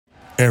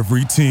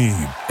Every team,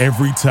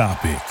 every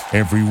topic,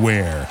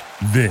 everywhere.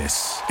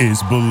 This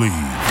is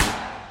Believe.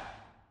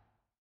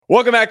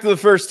 Welcome back to the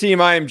First Team.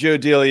 I am Joe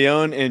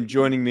DeLeone, and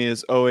joining me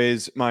as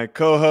always, my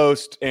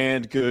co-host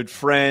and good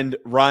friend,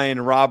 Ryan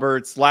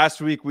Roberts.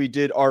 Last week, we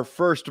did our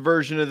first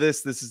version of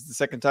this. This is the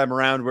second time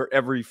around where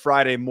every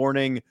Friday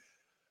morning,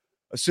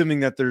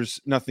 assuming that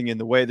there's nothing in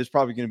the way, there's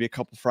probably going to be a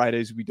couple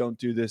Fridays we don't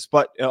do this,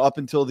 but up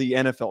until the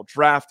NFL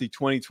draft, the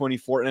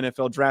 2024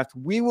 NFL draft,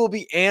 we will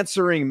be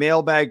answering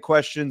mailbag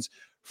questions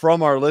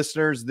from our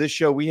listeners. This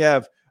show, we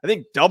have, I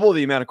think, double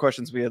the amount of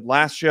questions we had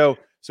last show.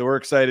 So we're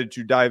excited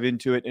to dive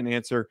into it and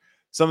answer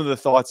some of the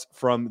thoughts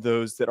from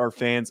those that are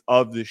fans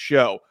of the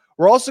show.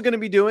 We're also going to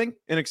be doing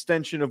an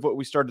extension of what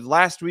we started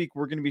last week.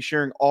 We're going to be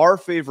sharing our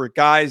favorite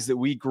guys that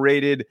we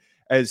graded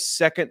as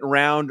second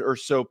round or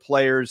so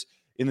players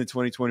in the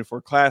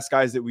 2024 class,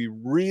 guys that we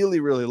really,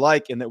 really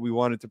like and that we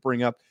wanted to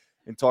bring up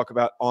and talk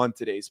about on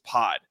today's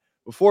pod.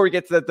 Before we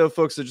get to that, though,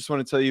 folks, I just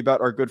want to tell you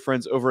about our good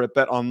friends over at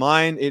Bet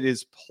Online. It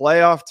is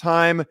playoff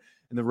time,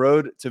 and the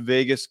road to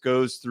Vegas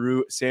goes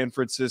through San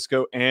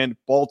Francisco and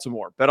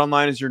Baltimore. Bet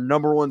Online is your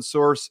number one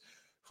source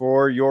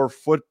for your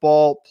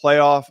football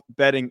playoff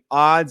betting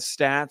odds,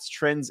 stats,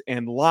 trends,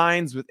 and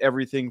lines, with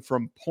everything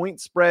from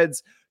point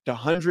spreads to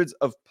hundreds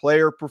of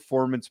player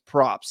performance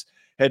props.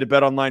 Head to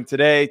Bet Online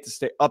today to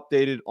stay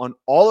updated on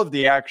all of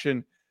the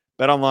action.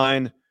 Bet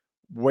Online,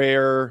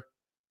 where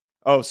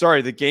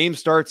the game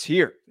starts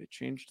here. They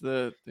changed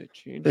the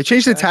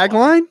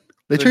tagline.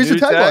 They changed the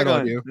tagline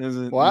on you.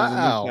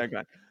 Wow.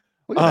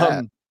 Look at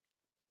that.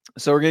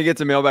 So we're going to get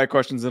to mailbag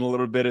questions in a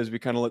little bit as we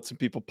kind of let some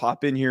people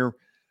pop in here.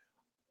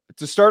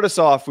 To start us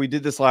off, we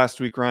did this last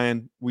week,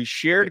 Ryan. We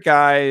shared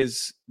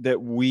guys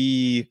that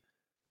we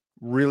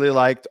really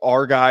liked,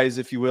 our guys,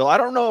 if you will. I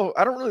don't know.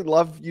 I don't really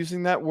love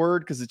using that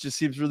word because it just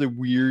seems really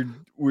weird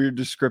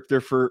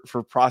descriptor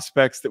for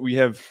prospects that we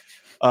have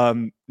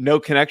no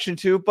connection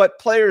to, but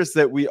players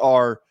that we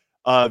are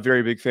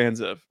very big fans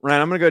of.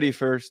 Ryan, I'm going to go to you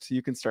first.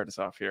 You can start us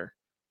off here.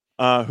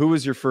 Who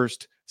was your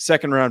first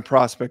second round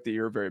prospect that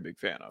you're a very big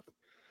fan of?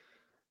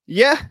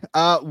 Yeah.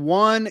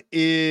 One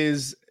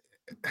is,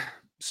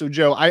 so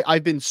Joe,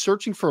 I've been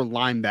searching for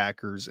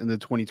linebackers in the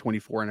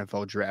 2024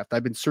 NFL draft.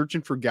 I've been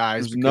searching for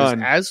guys because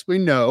as we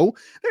know,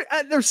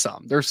 there's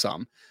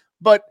some,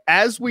 but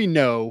as we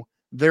know,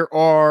 there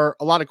are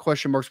a lot of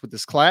question marks with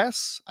this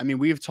class. I mean,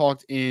 we have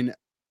talked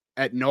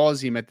ad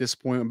nauseum at this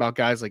point about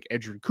guys like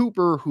Edgerrin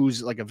Cooper,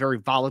 who's like a very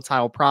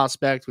volatile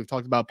prospect. We've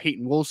talked about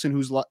Peyton Wilson,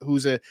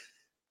 who's a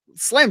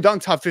slam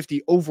dunk top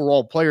 50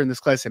 overall player in this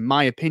class, in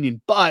my opinion.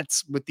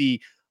 But with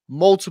the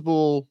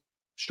multiple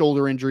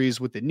shoulder injuries,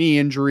 with the knee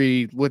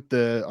injury, with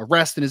the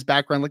arrest in his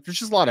background, like there's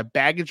just a lot of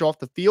baggage off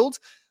the field.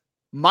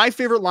 My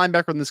favorite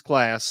linebacker in this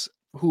class,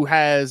 who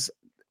has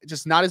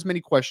just not as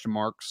many question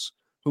marks,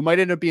 who might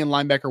end up being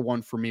linebacker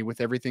one for me with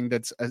everything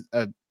that's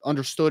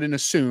understood and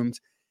assumed,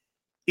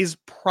 is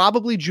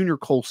probably Junior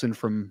Colson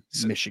from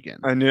Michigan.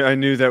 I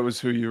knew that was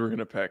who you were going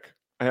to pick.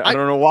 I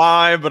don't know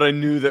why, but I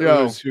knew that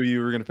was who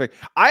you were going to pick.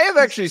 I have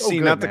actually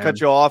seen, not to cut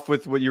you off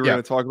with what you were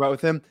going to talk about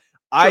with him. Sure.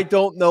 I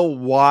don't know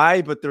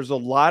why, but there's a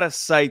lot of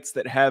sites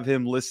that have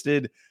him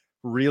listed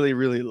really,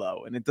 really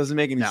low, and it doesn't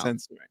make any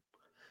sense to me.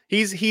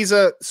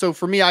 So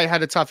for me, I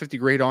had a top 50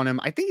 grade on him.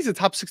 I think he's a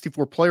top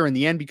 64 player in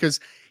the end because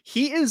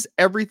he is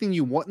everything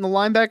you want in the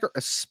linebacker,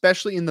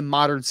 especially in the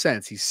modern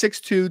sense. He's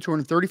 6'2",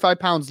 235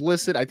 pounds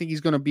listed. I think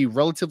he's going to be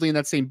relatively in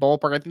that same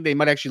ballpark. I think they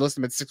might actually list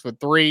him at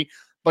 6'3",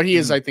 but he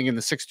is, I think, in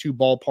the 6'2"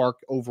 ballpark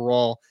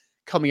overall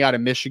coming out of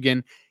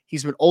Michigan.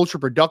 He's been ultra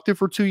productive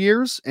for 2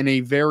 years on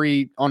a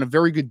very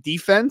good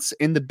defense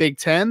in the Big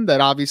Ten. That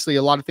obviously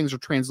a lot of things are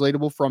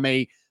translatable from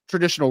a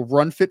traditional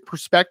run fit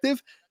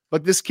perspective.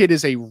 But this kid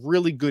is a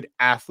really good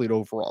athlete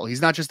overall. He's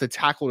not just a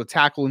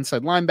tackle-to-tackle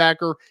inside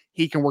linebacker.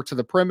 He can work to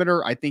the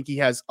perimeter. I think he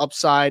has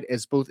upside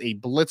as both a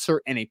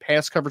blitzer and a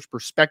pass coverage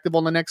perspective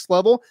on the next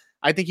level.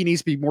 I think he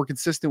needs to be more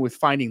consistent with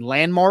finding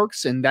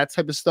landmarks and that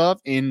type of stuff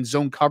in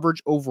zone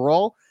coverage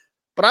overall.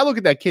 But I look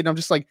at that kid and I'm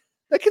just like,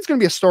 that kid's going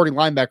to be a starting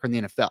linebacker in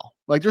the NFL.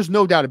 Like, there's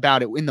no doubt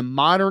about it. In the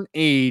modern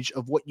age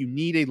of what you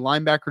need a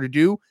linebacker to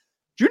do,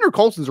 Junior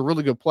Colson's a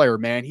really good player,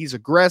 man. He's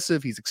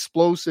aggressive. He's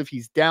explosive.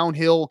 He's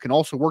downhill, can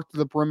also work to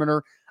the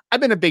perimeter.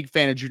 I've been a big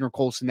fan of Junior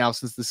Colson now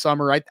since the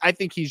summer. I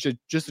think he's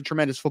just a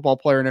tremendous football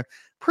player and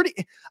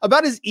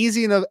about as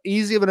easy of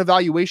an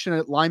evaluation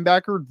at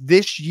linebacker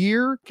this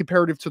year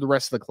comparative to the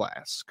rest of the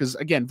class. Because,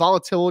 again,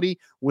 volatility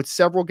with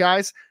several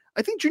guys.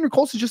 I think Junior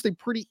Colson is just a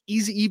pretty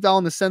easy eval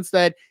in the sense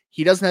that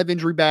he doesn't have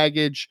injury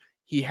baggage.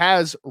 He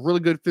has a really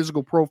good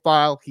physical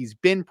profile. He's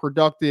been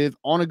productive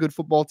on a good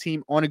football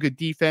team, on a good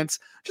defense.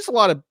 Just a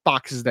lot of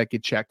boxes that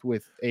get checked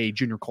with a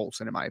Junior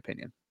Colson, in my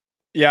opinion.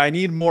 Yeah, I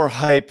need more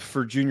hype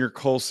for Junior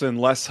Colson,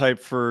 less hype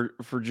for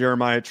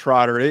Jeremiah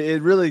Trotter.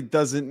 It really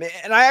doesn't.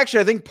 And I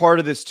think part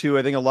of this too,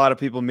 I think a lot of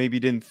people maybe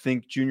didn't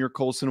think Junior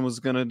Colson was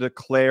going to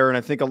declare. And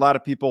I think a lot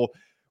of people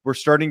were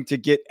starting to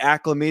get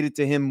acclimated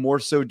to him more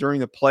so during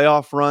the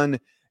playoff run.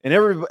 And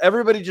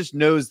everybody just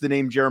knows the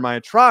name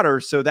Jeremiah Trotter.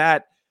 So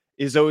that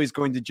is always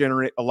going to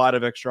generate a lot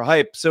of extra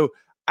hype. So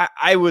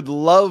I would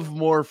love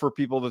more for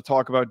people to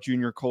talk about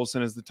Junior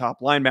Colson as the top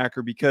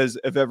linebacker because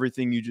of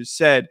everything you just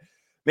said.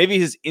 Maybe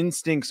his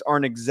instincts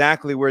aren't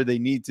exactly where they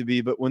need to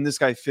be, but when this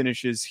guy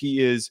finishes,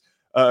 he is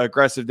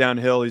aggressive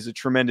downhill. He's a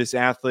tremendous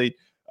athlete,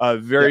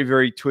 very,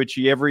 very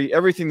twitchy.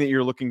 Everything that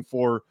you're looking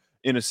for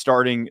in a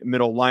starting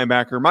middle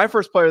linebacker. My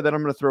first player that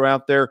I'm going to throw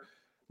out there,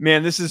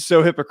 man, this is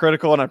so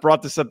hypocritical, and I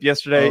brought this up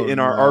yesterday in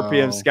our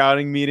RPM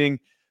scouting meeting.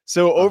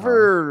 So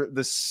over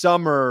the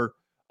summer,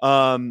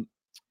 Lorenz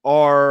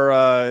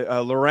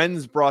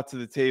brought to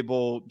the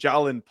table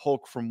Jalen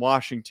Polk from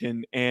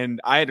Washington, and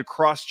I had to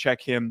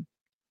cross-check him.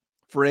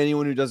 For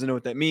anyone who doesn't know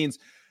what that means,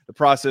 the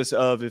process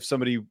of if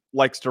somebody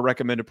likes to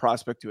recommend a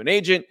prospect to an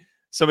agent,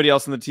 somebody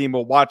else on the team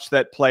will watch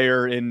that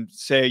player and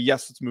say,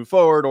 yes, let's move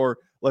forward, or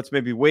let's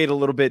maybe wait a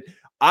little bit.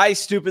 I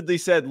stupidly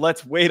said,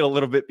 let's wait a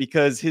little bit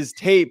because his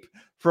tape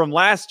from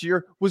last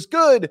year was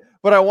good,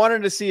 but I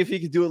wanted to see if he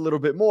could do a little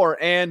bit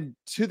more. And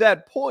to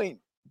that point,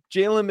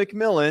 Jalen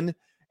McMillan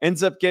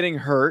ends up getting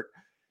hurt,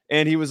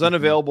 and he was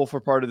unavailable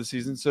for part of the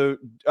season. So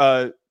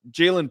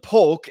Jalen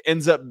Polk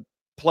ends up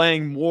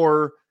playing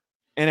more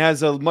and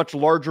has a much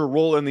larger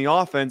role in the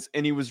offense,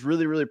 and he was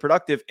really, really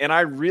productive. And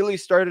I really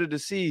started to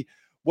see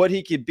what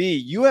he could be.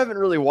 You haven't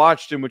really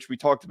watched him, which we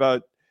talked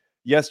about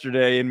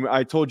yesterday, and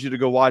I told you to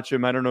go watch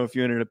him. I don't know if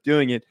you ended up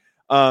doing it.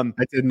 I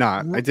did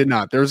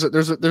not. There's a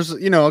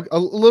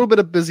little bit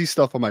of busy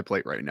stuff on my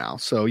plate right now.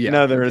 So yeah,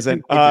 no, there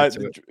isn't.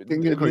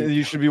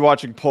 You should be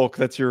watching Polk.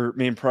 That's your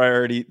main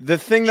priority. The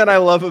thing that I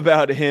love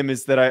about him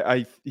is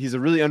that he's a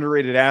really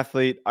underrated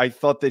athlete. I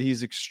thought that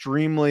he's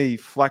extremely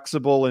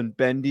flexible and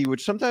bendy,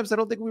 which sometimes I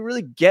don't think we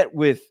really get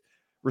with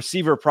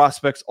receiver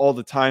prospects all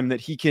the time, that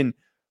he can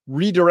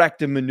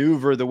redirect and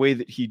maneuver the way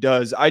that he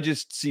does. I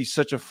just see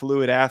such a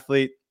fluid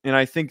athlete. And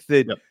I think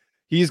that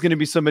he's going to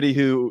be somebody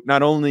who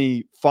not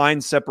only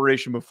finds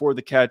separation before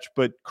the catch,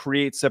 but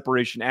creates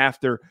separation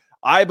after.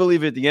 I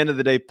believe at the end of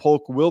the day,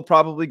 Polk will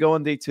probably go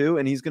on day 2,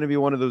 and he's going to be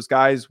one of those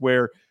guys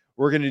where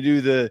we're going to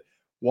do the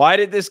why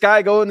did this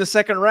guy go in the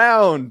second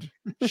round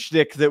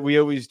shtick that we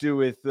always do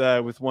with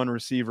one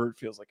receiver, it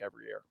feels like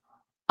every year.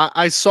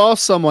 I saw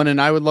someone,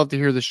 and I would love to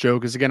hear this show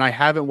because, again, I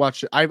haven't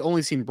watched it. I've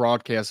only seen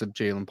broadcasts of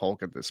Jalen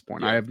Polk at this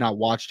point. I have not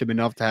watched him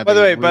enough to have. By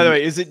the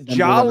way, is it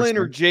Jalen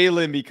or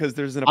Jalen? Because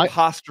there's an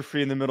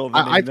apostrophe in the middle of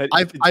the name.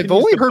 I've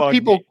only heard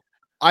people.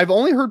 I've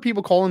only heard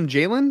people call him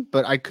Jalen,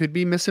 but I could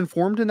be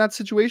misinformed in that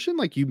situation.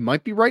 Like, you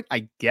might be right,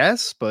 I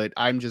guess, but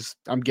I'm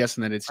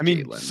guessing that it's. I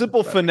mean,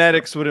 simple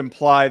phonetics would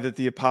imply that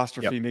the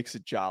apostrophe makes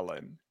it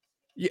Jalen.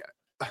 Yeah.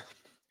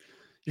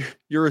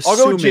 You're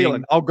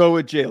assuming. I'll go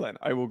with Jalen.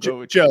 I will go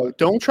with Joe. Jalen.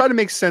 Don't try to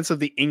make sense of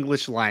the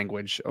English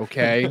language,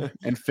 okay?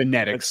 And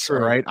phonetics, all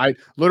right? I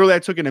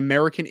took an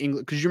American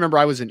English, because you remember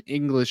I was an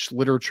English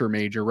literature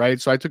major, right?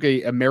 So I took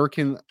a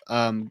American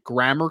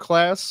grammar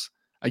class,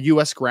 a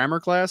U.S. grammar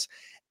class,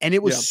 and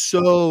it was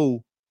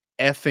so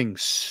effing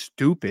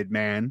stupid,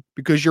 man,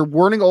 because you're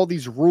learning all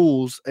these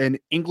rules and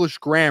English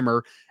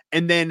grammar.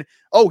 And then,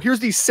 here's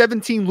these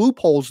 17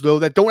 loopholes, though,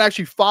 that don't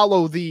actually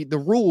follow the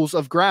rules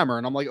of grammar.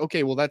 And I'm like,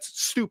 okay, well,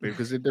 that's stupid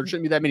because there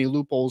shouldn't be that many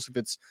loopholes if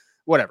it's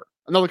whatever.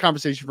 Another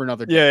conversation for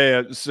another day.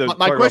 Yeah. So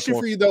my question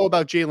for you, though,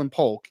 about Jalen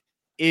Polk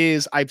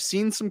is I've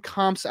seen some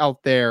comps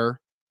out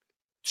there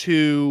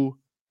to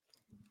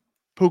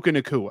Puka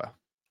Nacua,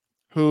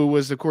 who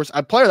was, of course,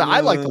 a player that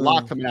I liked a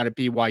lot coming out of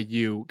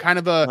BYU. Kind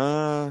of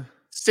a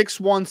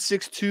 6'1",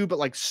 6'2", but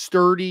like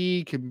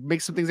sturdy, can make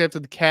some things after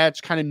the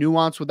catch, kind of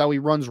nuanced with how he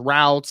runs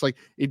routes. Like,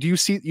 you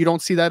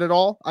don't see that at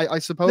all? I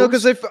suppose. No,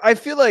 because I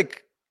feel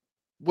like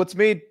what's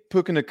made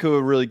Puka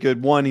Nacua really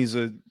good, one, he's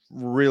a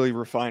really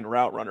refined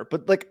route runner,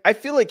 but like I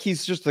feel like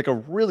he's just like a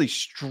really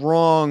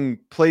strong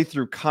play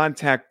through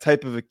contact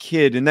type of a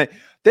kid, and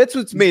that's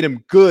what's made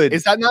him good.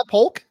 Is that not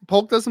Polk?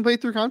 Polk doesn't play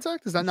through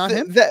contact? Is that not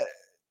him?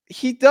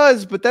 He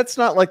does, but that's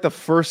not like the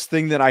first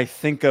thing that I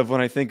think of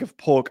when I think of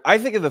Polk. I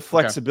think of the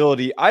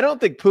flexibility. Okay. I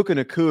don't think Puka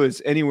Nacua is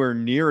anywhere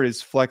near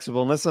as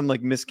flexible, unless I'm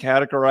like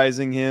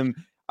miscategorizing him.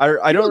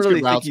 I don't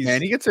really think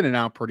he gets in and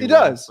out pretty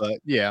well. He does.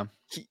 But yeah.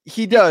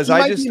 He does.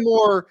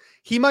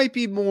 He might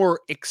be more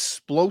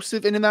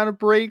explosive in and out of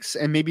breaks,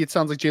 and maybe it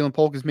sounds like Jalen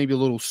Polk is maybe a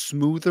little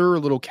smoother, a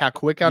little cat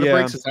quick out of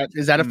breaks.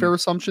 Is that a fair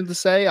assumption to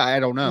say? I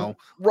don't know.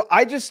 Well,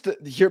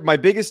 my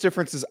biggest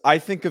difference is I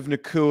think of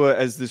Nacua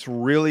as this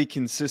really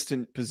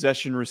consistent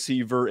possession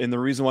receiver, and the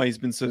reason why he's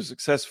been so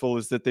successful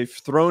is that they've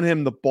thrown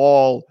him the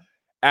ball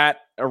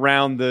at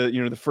around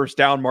the first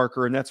down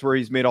marker, and that's where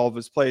he's made all of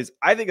his plays.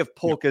 I think of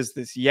Polk as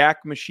this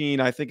yak machine.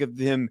 I think of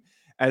him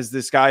as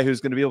this guy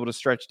who's going to be able to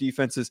stretch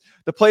defenses.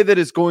 The play that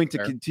is going to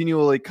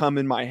continually come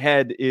in my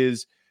head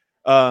is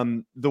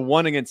the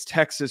one against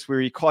Texas where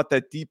he caught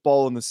that deep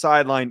ball on the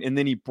sideline and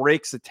then he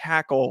breaks a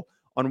tackle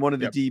on one of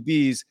the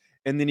DBs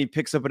and then he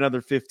picks up another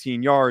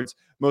 15 yards.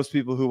 Most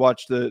people who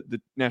watch the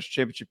national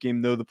championship game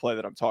know the play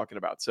that I'm talking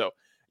about. So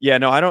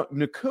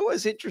Nacua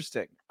is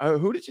interesting.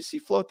 Who did you see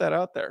float that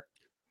out there?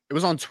 It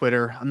was on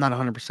Twitter. I'm not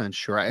 100%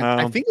 sure.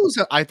 I think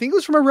it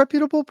was from a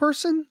reputable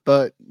person,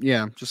 but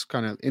yeah, just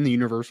kind of in the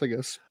universe, I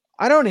guess.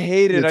 I don't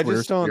hate it. The I Twitter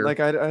just don't sphere. like.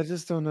 I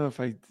just don't know if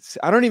I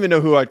don't even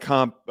know who I'd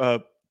comp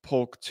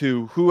Polk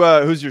to.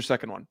 Who's your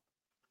second one?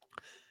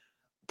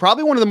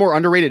 Probably one of the more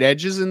underrated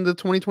edges in the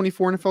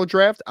 2024 NFL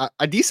draft.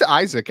 Adisa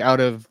Isaac out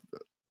of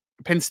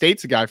Penn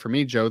State's a guy for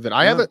me, Joe, that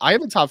I have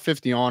a top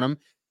 50 on him.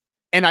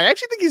 And I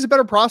actually think he's a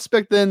better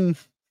prospect than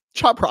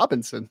Chop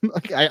Robinson.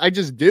 Like I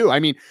just do. I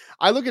mean,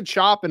 I look at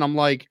Chop and I'm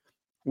like,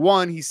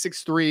 one, he's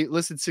 6'3",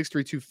 listed 6'3",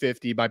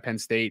 250 by Penn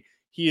State.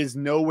 He is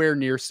nowhere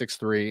near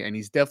 6'3", and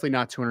he's definitely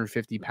not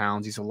 250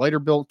 pounds. He's a lighter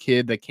built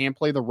kid that can't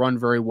play the run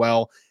very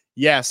well.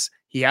 Yes,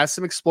 he has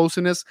some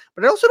explosiveness,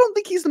 but I also don't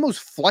think he's the most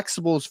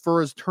flexible as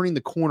far as turning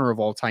the corner of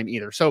all time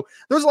either. So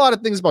there's a lot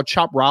of things about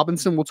Chop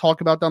Robinson we'll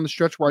talk about down the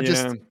stretch where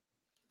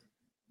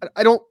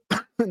I don't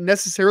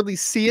necessarily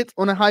see it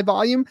on a high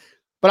volume,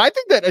 but I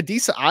think that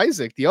Adisa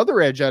Isaac, the other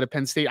edge out of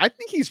Penn State, I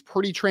think he's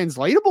pretty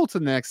translatable to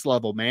the next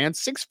level, man.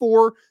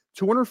 6'4",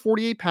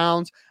 248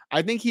 pounds.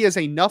 I think he has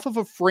enough of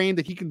a frame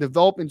that he can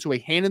develop into a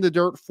hand in the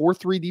dirt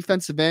 4-3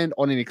 defensive end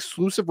on an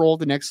exclusive role at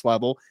the next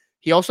level.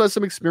 He also has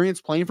some experience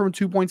playing from a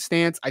 2-point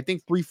stance. I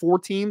think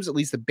 3-4 teams, at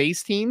least the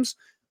base teams,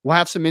 will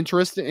have some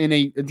interest in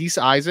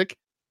Adisa Isaac.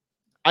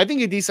 I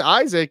think Adisa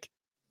Isaac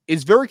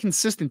is very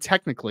consistent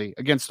technically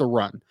against the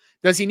run.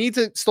 Does he need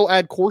to still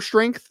add core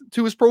strength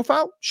to his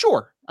profile?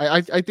 Sure.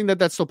 I think that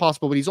that's still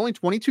possible, but he's only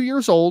 22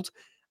 years old.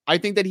 I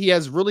think that he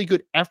has really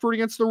good effort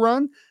against the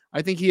run.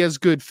 I think he has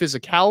good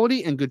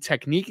physicality and good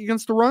technique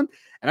against the run.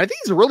 And I think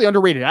he's a really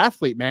underrated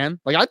athlete, man.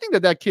 Like, I think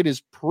that kid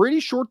is pretty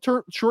short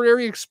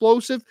area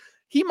explosive.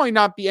 He might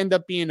not end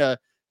up being a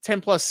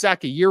 10 plus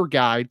sack a year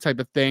guy type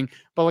of thing,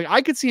 but like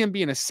I could see him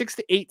being a 6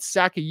 to 8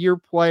 sack a year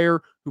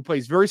player who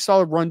plays very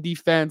solid run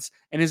defense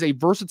and is a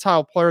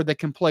versatile player that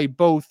can play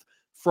both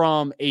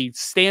from a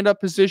stand-up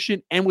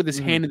position and with his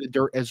hand in the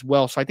dirt as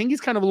well. So I think he's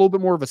kind of a little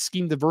bit more of a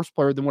scheme diverse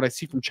player than what I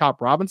see from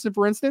Chop Robinson,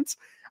 for instance.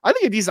 I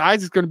think Adisa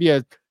Isaac is going to be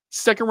a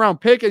second round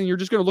pick, and you're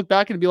just going to look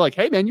back and be like,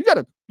 hey man, you got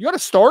a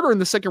starter in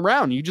the second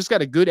round. You just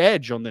got a good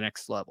edge on the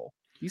next level.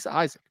 Adisa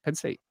Isaac, Penn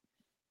State.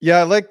 Yeah,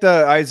 I like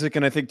the Isaac,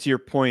 and I think to your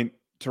point,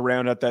 to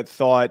round out that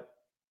thought,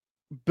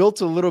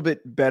 built a little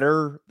bit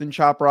better than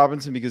Chop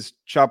Robinson because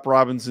Chop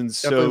Robinson's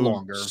definitely so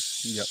longer,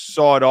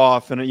 sawed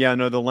off, and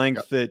the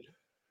length that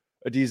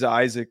Adisa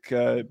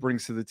Isaac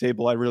brings to the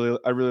table. I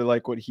really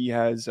like what he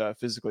has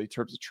physically in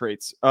terms of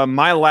traits.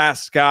 My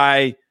last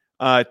guy,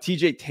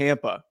 TJ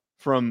Tampa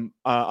from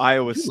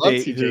Iowa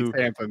State. TJ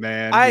Tampa,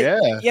 man.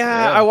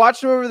 I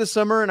watched him over the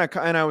summer, and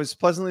I was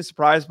pleasantly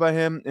surprised by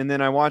him. And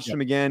then I watched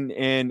him again,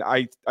 and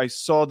I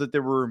saw that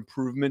there were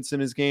improvements in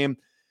his game.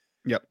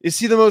 Yep. Is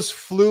he the most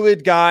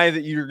fluid guy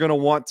that you're going to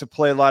want to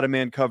play a lot of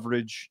man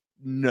coverage?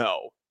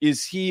 No.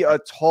 Is he a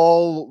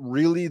tall,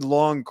 really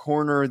long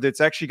corner that's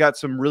actually got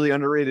some really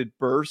underrated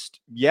burst?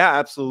 Yeah,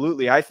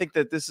 absolutely. I think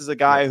that this is a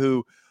guy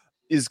who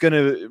is going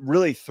to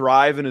really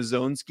thrive in a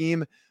zone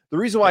scheme. The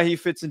reason why he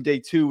fits in day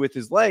two with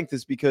his length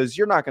is because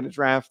you're not going to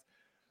draft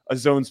a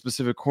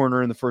zone-specific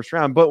corner in the first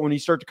round. But when you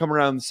start to come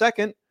around in the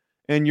second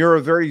and you're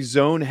a very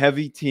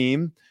zone-heavy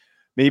team,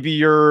 maybe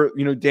you're,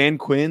 Dan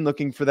Quinn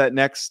looking for that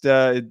next,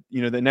 the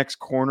next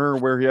corner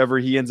wherever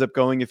he ends up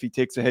going if he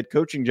takes a head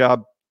coaching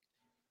job.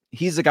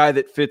 He's a guy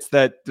that fits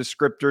that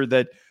descriptor,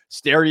 that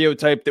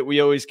stereotype that we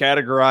always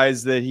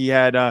categorize that he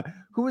had.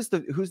 Who's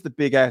the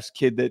big ass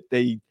kid that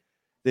he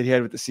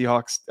had with the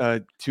Seahawks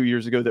 2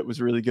 years ago that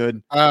was really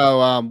good?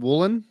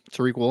 Woolen,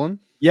 Tariq Woolen.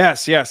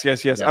 Yes. Yeah.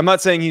 I'm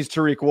not saying he's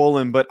Tariq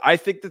Woolen, but I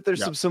think that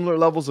there's some similar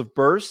levels of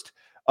burst.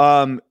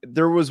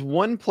 There was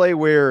one play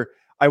where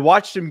I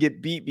watched him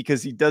get beat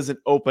because he doesn't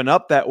open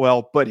up that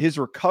well, but his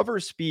recover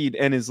speed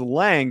and his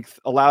length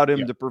allowed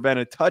him to prevent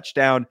a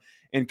touchdown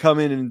and come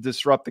in and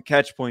disrupt the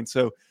catch point.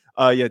 So,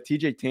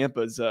 TJ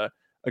Tampa is a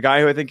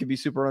guy who I think could be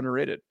super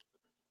underrated.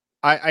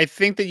 I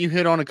think that you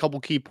hit on a couple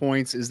key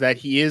points is that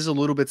he is a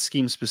little bit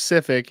scheme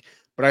specific,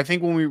 but I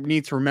think what we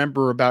need to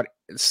remember about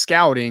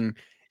scouting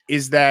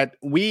is that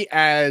we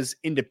as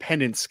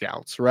independent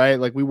scouts, right?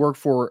 Like we work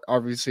for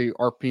obviously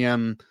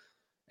RPM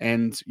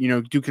and,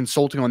 do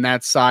consulting on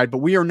that side, but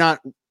we're not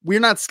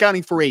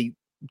scouting for a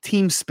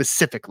team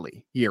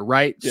specifically here,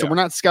 right? Yeah. So we're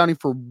not scouting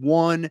for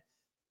one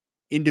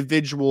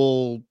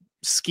individual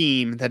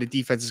scheme that a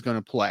defense is going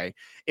to play.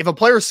 If a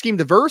player is scheme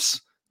diverse,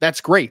 that's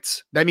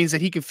great. That means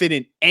that he can fit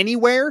in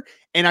anywhere,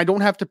 and I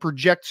don't have to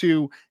project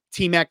to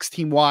team X,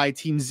 team Y,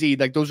 team Z.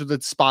 Like those are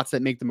the spots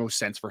that make the most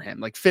sense for him.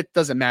 Like fit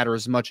doesn't matter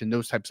as much in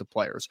those types of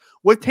players.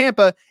 With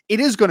Tampa, it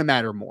is going to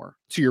matter more,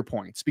 to your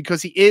points,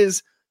 because he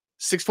is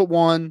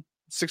 6'1",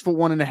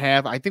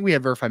 6'1.5". I think we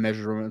have verified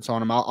measurements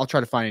on him. I'll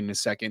try to find it in a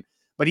second,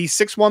 but he's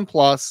 6'1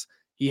 plus.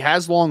 He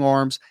has long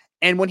arms,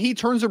 and when he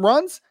turns and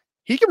runs,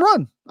 he can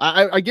run.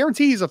 I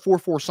guarantee he's a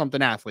 4.4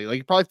 something athlete,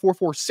 like probably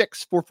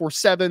 4.46,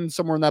 4.47,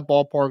 somewhere in that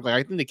ballpark. Like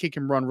I think the kid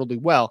can run really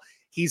well.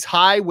 He's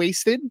high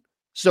waisted,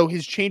 so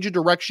his change of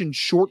direction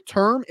short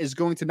term is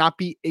going to not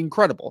be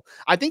incredible.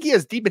 I think he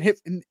has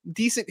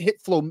decent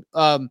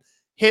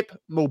hip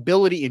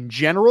mobility in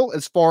general,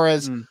 as far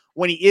as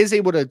when he is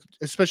able to,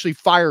 especially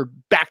fire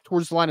back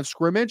towards the line of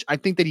scrimmage. I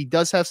think that he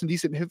does have some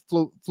decent hip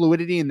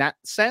fluidity in that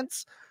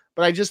sense.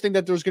 but I just think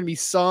that there's going to be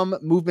some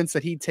movements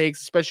that he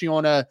takes, especially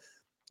on a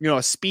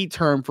speed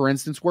term, for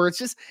instance, where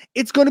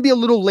it's going to be a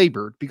little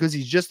labored because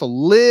he's just a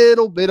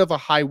little bit of a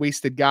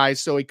high-waisted guy.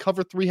 So a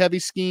cover 3 heavy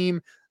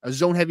scheme, a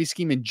zone heavy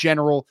scheme in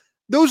general,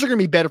 those are going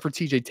to be better for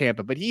TJ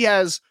Tampa, but he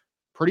has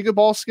pretty good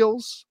ball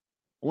skills.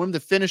 I want him to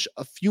finish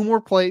a few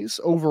more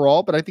plays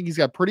overall, but I think he's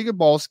got pretty good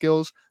ball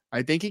skills.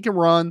 I think he can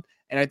run,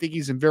 and I think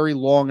he's in very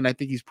long, and I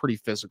think he's pretty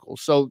physical.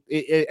 So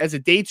as a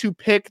day 2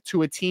 pick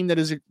to a team that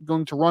is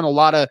going to run a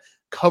lot of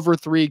cover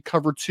 3,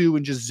 cover 2,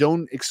 and just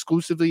zone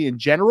exclusively in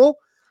general,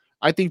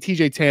 I think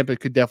TJ Tampa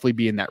could definitely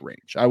be in that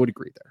range. I would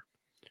agree there.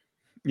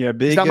 Yeah,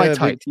 big. He's not my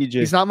type. TJ.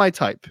 He's not my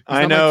type.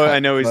 I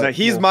know. He's not.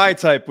 He's my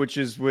type, which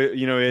is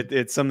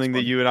it's something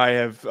that you and I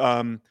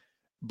have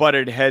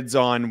butted heads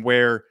on,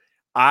 where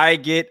I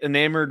get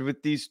enamored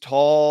with these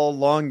tall,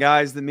 long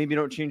guys that maybe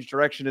don't change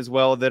direction as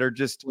well, that are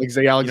just like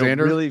Zay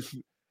Alexander. Really.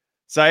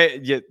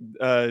 Shit.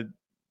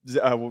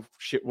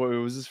 What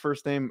was his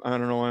first name? I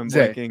don't know why I'm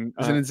blanking.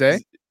 Isn't it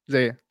Zay?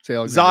 Zay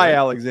Alexander. Zay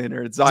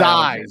Alexander. It's Zay.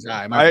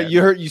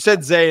 Alexander. You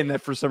said Zay, and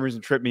that for some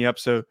reason tripped me up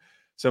so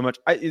much.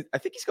 I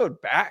think he's going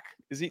back.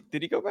 Did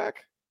he go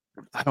back?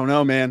 I don't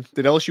know, man.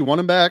 Did LSU want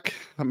him back?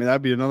 I mean,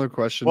 that'd be another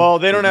question. Well,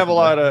 they don't have a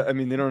lot of. I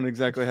mean, they don't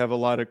exactly have a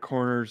lot of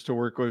corners to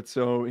work with.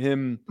 So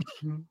him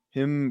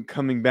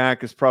coming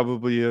back is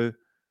probably a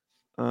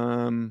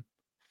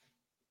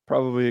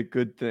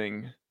good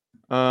thing.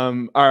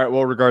 All right.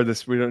 Well,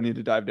 regardless, we don't need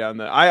to dive down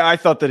that. I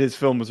thought that his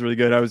film was really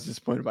good. I was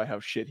disappointed by how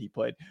shit he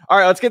played. All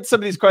right, let's get to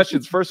some of these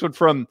questions. First one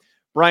from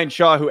Brian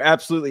Shaw, who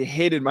absolutely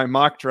hated my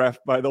mock draft,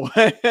 by the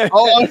way.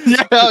 Oh,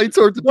 yeah, he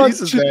tore it to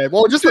pieces, man.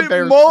 Well, just the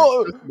Bears.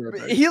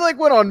 He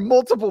went on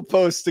multiple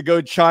posts to go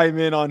chime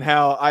in on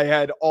how I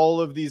had all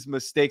of these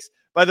mistakes.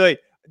 By the way,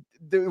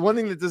 the one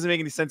thing that doesn't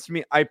make any sense to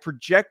me, I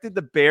projected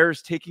the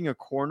Bears taking a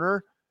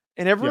corner,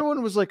 and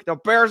everyone was like, the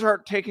Bears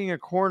aren't taking a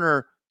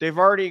corner. They've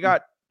already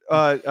got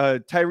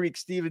Tyreek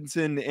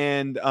Stevenson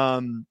and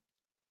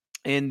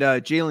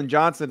Jalen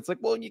Johnson. It's like,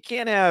 well, you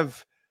can't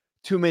have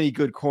too many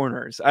good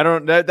corners. I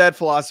don't, that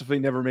philosophy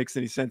never makes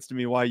any sense to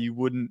me, why you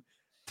wouldn't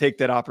take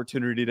that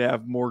opportunity to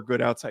have more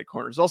good outside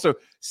corners. Also,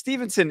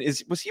 Stevenson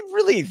was he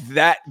really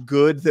that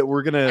good that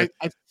we're gonna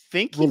I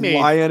think he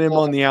rely on him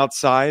on the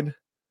outside?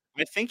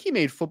 I think he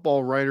made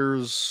Football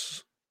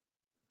Writers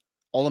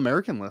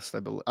All-American list, I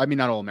believe. I mean,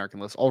 not All-American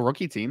list,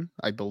 All-Rookie team,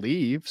 I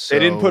believe. So. They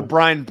didn't put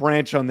Brian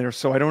Branch on there,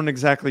 so I don't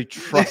exactly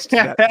trust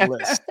that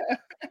list.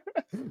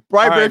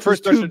 Brian Branch was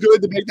too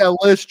good to make that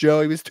list, Joe.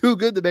 He was too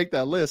good to make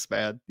that list,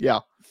 man. Yeah.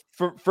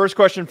 First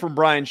question from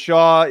Brian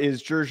Shaw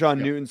is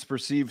Jer'Jon Newton's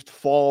perceived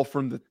fall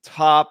from the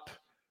top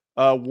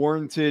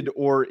warranted,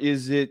 or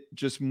is it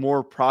just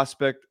more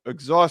prospect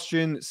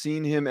exhaustion?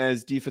 Seen him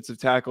as defensive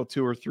tackle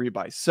 2 or 3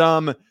 by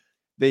some.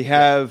 They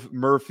have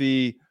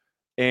Murphy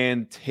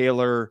and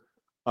Taylor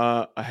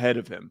ahead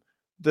of him.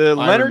 The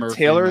Leonard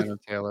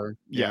Taylor.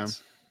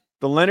 Yes.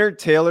 The Leonard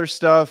Taylor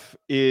stuff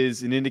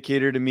is an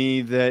indicator to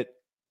me that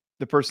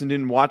the person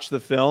didn't watch the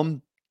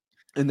film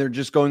and they're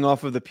just going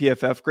off of the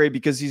PFF grade,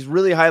 because he's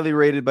really highly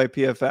rated by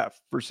PFF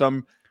for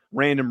some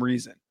random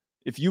reason.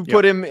 If you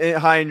put him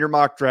high in your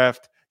mock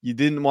draft, you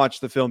didn't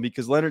watch the film,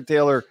 because Leonard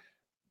Taylor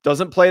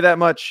doesn't play that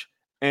much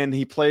and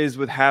he plays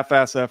with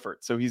half-ass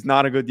effort. So he's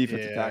not a good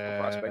defensive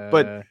tackle prospect.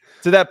 But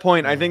to that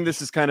point, I think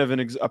this is kind of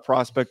a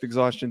prospect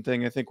exhaustion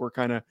thing. I think we're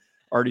kind of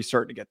already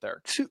starting to get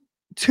there.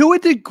 To a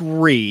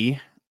degree,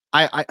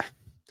 I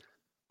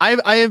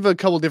have a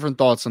couple different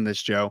thoughts on this,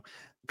 Joe.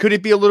 Could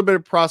it be a little bit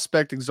of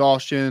prospect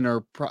exhaustion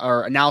or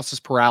analysis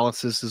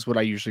paralysis is what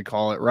I usually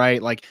call it,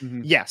 right? Like,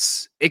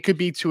 yes, it could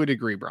be to a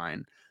degree,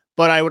 Brian.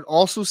 But I would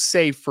also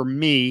say for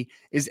me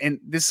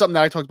and this is something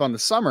that I talked about in the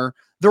summer,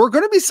 there are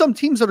going to be some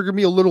teams that are going to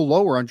be a little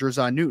lower on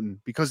Jer'Jon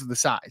Newton because of the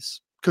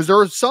size. Because there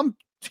are some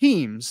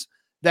teams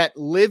that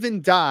live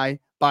and die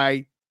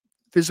by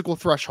physical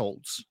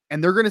thresholds.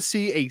 And they're going to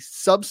see a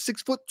sub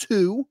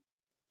 6'2",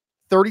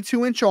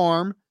 32-inch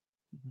arm,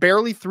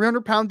 barely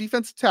 300-pound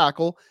defensive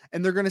tackle,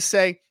 and they're going to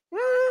say,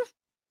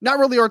 not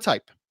really our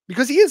type,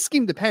 because he is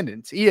scheme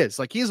dependent. He is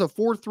a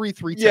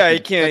 4-3-3. Yeah, he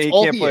can't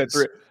play a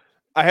 3.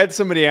 I had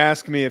somebody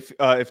ask me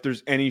if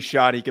there's any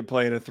shot he could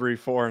play in a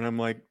 3-4, and I'm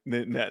like,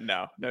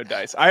 no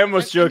dice. I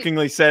almost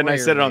jokingly said, and I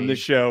said it on this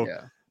show,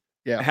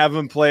 have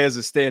him play as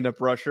a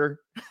stand-up rusher.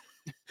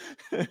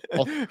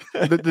 Well,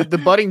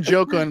 the budding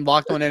joke on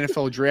Locked On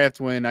NFL Draft,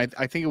 when I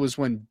think it was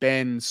when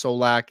Ben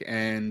Solak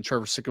and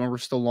Trevor Sycamore were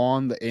still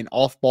on, an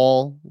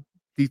off-ball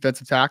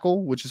defensive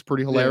tackle, which is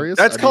pretty hilarious.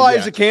 That's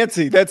Kalijah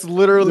Cansey. That's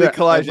literally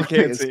Kalijah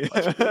Cansey.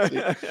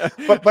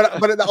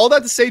 But all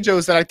that to say, Joe,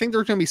 is that I think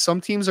there's going to be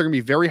some teams that are going to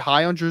be very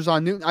high on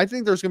Jer'Jon Newton. I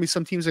think there's going to be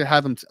some teams that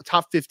have him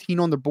top 15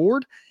 on the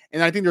board.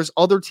 And I think there's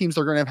other teams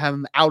that are going to have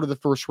him out of the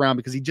first round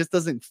because he just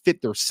doesn't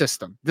fit their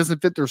system, doesn't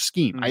fit their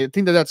scheme. I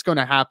think that's going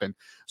to happen.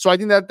 So I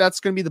think that's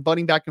going to be the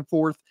butting back and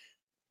forth.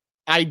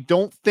 I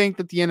don't think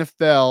that the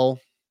NFL,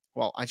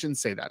 well, I shouldn't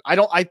say that.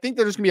 I think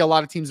there's going to be a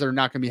lot of teams that are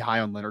not going to be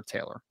high on Leonard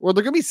Taylor, or there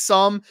are going to be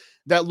some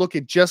that look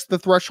at just the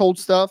threshold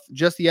stuff,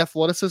 just the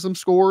athleticism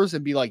scores,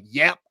 and be like,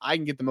 yep, I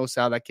can get the most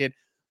out of that kid.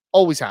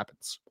 Always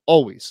happens.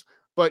 Always.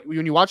 But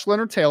when you watch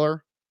Leonard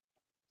Taylor,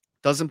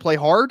 doesn't play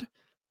hard.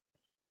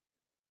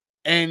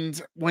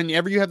 And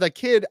whenever you have that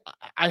kid,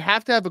 I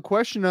have to have a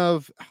question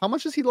of how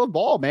much does he love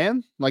ball,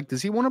 man? Like,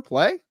 does he want to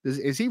play?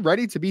 Is he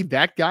ready to be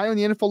that guy on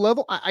the NFL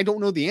level? I don't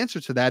know the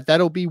answer to that.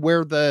 That'll be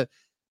where the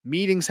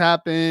meetings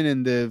happen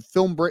and the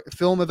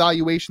film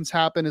evaluations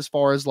happen as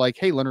far as like,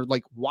 hey, Leonard,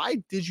 like, why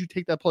did you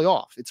take that play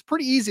off? It's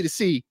pretty easy to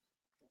see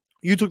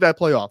you took that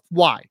play off.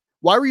 Why?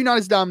 Why were you not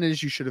as dominant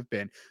as you should have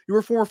been? You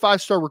were a former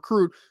 5-star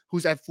recruit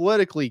who's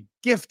athletically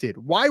gifted.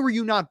 Why were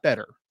you not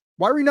better?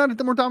 Why were you not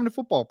a more dominant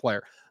football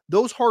player?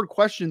 Those hard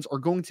questions are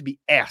going to be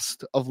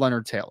asked of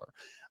Leonard Taylor.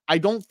 I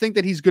don't think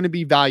that he's going to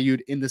be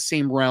valued in the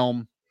same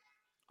realm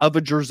of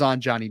a Jerzon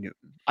Johnny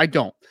Newton. I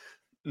don't.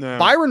 No.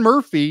 Byron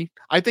Murphy,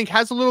 I think,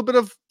 has a little bit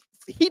of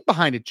heat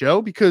behind it,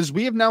 Joe, because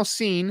we have now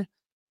seen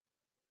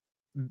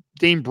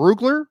Dane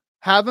Brugler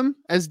have him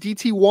as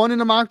DT1 in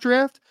a mock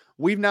draft.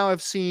 We've now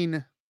have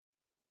seen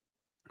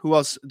who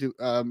else do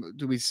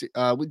we see?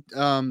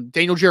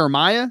 Daniel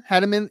Jeremiah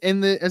had him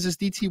as his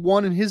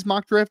DT1 in his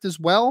mock draft as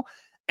well.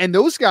 And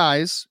those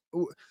guys,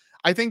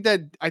 I think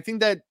Daniel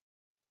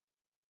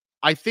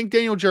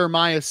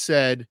Jeremiah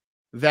said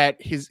that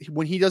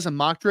when he does a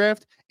mock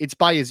draft, it's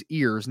by his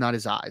ears, not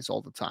his eyes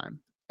all the time.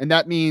 And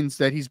that means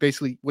that he's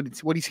basically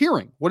what he's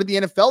hearing. What did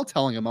the NFL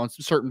telling him on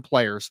certain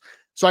players?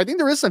 So I think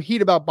there is some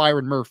heat about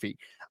Byron Murphy.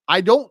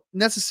 I don't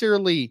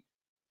necessarily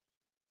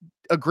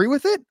agree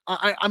with it.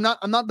 I'm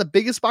not the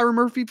biggest Byron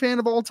Murphy fan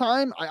of all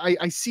time.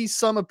 I see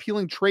some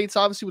appealing traits,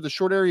 obviously, with the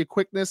short area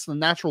quickness and the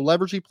natural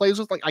leverage he plays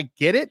with. Like, I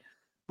get it.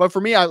 But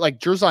for me, I like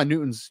Jerzon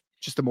Newton's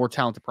just a more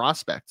talented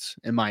prospect,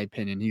 in my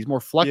opinion. He's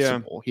more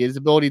flexible. Yeah. He has the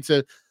ability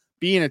to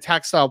be an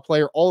attack style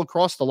player all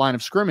across the line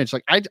of scrimmage.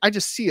 Like, I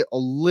just see it a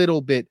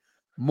little bit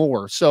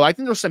more. So I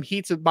think there's some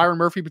heat to Byron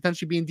Murphy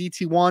potentially being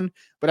DT1,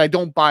 but I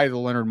don't buy the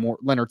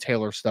Leonard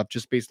Taylor stuff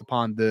just based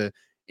upon the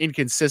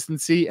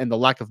inconsistency and the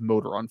lack of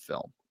motor on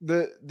film.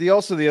 The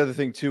other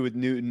thing too with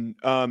Newton,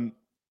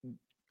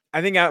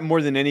 I think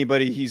more than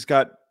anybody, he's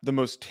got the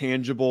most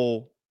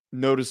tangible,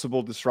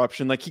 noticeable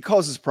disruption. Like, he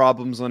causes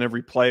problems on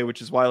every play,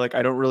 which is why, like,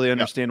 I don't really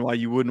understand why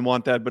you wouldn't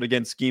want that. But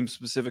again, scheme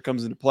specific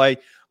comes into play.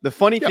 The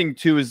funny thing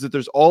too is that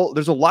there's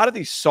a lot of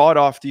these sawed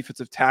off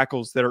defensive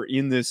tackles that are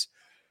in this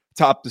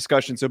top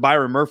discussion. So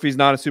Byron Murphy's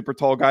not a super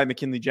tall guy.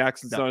 McKinley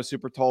Jackson's not a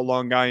super tall,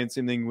 long guy. And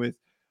same thing with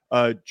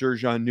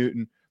Jerzon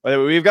Newton. By the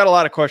way, we've got a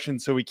lot of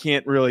questions, so we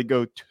can't really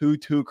go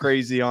too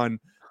crazy on.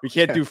 We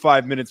can't do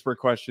 5 minutes per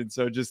question.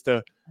 So just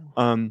to,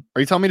 are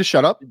you telling me to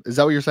shut up? Is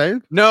that what you're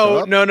saying? No.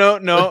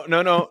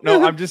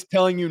 I'm just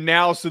telling you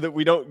now so that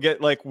we don't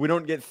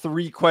get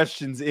 3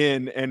 questions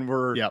in and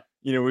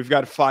we've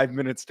got 5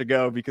 minutes to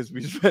go because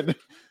we spent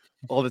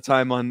all the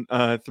time on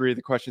 3 of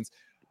the questions.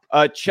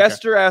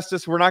 Chester asked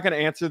us, we're not going to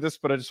answer this,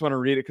 but I just want to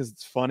read it because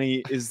it's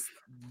funny. Is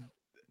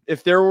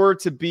if there were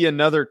to be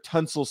another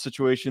Tunsil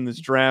situation in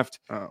this draft,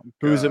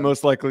 who is it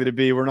most likely to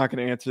be? We're not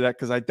going to answer that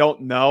because I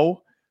don't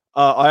know.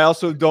 I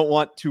also don't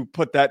want to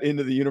put that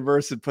into the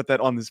universe and put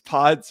that on this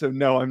pod. So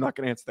no, I'm not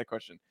going to answer that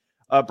question.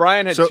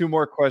 Brian had 2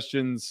 more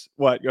questions.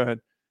 What? Go ahead.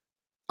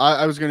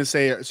 I was going to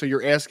say, so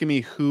you're asking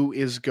me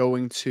who's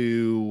going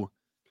to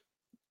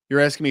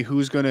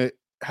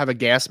have a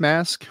gas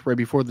mask right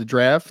before the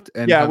draft,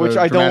 and which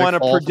I don't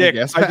want to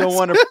predict. I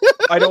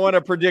don't want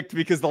to predict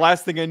because the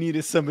last thing I need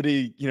is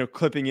somebody,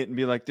 clipping it and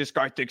be like, this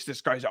guy thinks this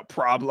guy's a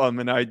problem.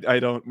 And I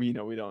don't, we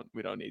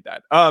don't need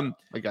that. I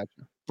got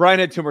you. Brian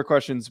had 2 more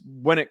questions.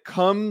 When it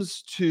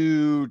comes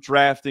to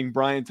drafting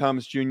Brian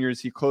Thomas Jr.,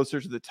 is he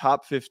closer to the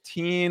top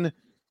 15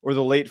 or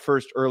the late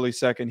first, early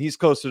second? He's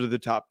closer to the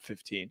top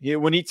 15.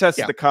 When he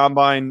tests the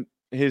combine,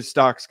 his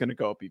stock's going to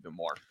go up even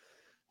more.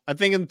 I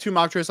think in the 2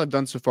 mock drafts I've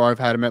done so far, I've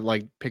had him at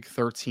like pick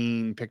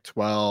 13, pick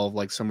 12,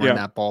 like somewhere in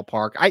that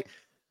ballpark.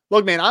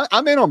 Look, man,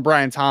 I'm in on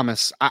Brian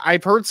Thomas.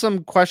 I've heard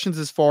some questions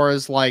as far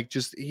as like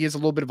just he has a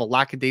little bit of a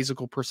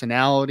lackadaisical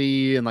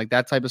personality and like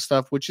that type of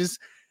stuff, which is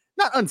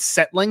not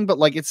unsettling, but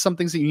like it's some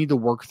things that you need to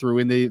work through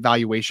in the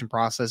evaluation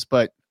process.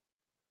 But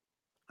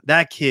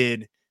that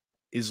kid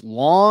is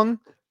long,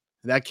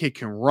 that kid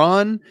can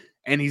run,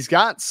 and he's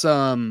got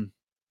some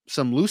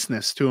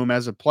looseness to him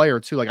as a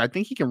player too. Like, I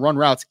think he can run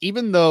routes,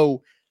 even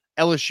though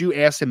LSU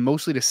asked him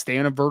mostly to stay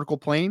on a vertical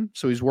plane.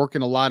 So he's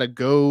working a lot of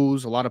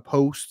goes, a lot of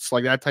posts,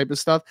 like that type of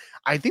stuff.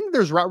 I think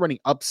there's route running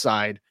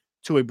upside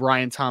to a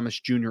Brian Thomas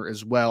Jr.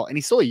 as well. And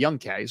he's still a young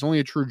cat. He's only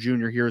a true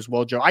junior here as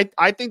well, Joe.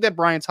 I think that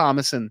Brian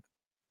Thomas, and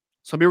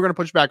some people are going to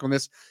push back on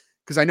this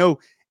because I know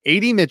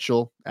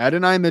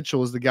Adonai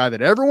Mitchell is the guy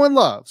that everyone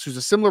loves, who's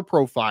a similar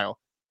profile.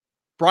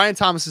 Brian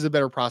Thomas is a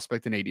better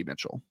prospect than AD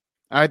Mitchell.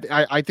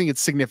 I think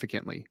it's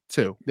significantly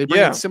too. They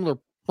bring in similar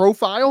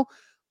profile,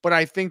 but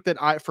I think that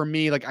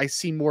I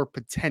see more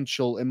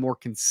potential and more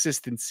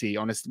consistency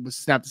on a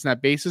snap to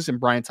snap basis in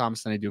Brian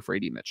Thomas than I do for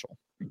AD Mitchell.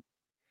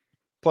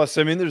 Plus,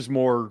 I mean, there's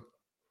more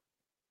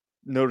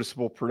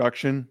noticeable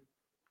production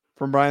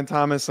from Brian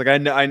Thomas. Like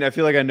I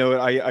feel like I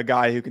know a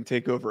guy who can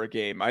take over a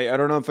game. I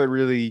don't know if I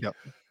really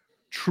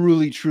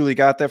truly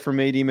got that from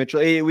AD Mitchell.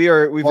 We've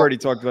already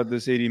talked about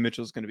this. AD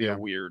Mitchell is going to be a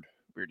weird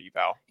weird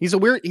eval. He's a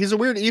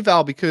weird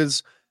eval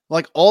because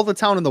like all the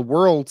talent in the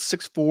world,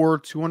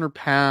 6'4", 200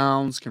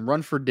 pounds, can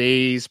run for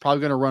days, probably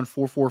going to run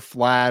 4.4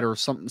 flat or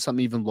something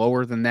even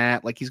lower than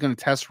that. Like he's going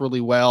to test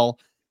really well.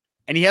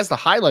 And he has the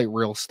highlight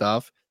reel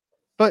stuff.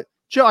 But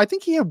Joe, I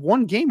think he had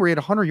one game where he had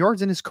 100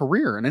 yards in his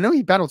career. And I know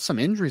he battled some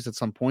injuries at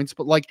some points,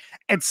 but like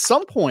at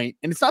some point,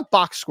 and it's not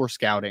box score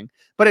scouting,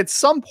 but at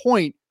some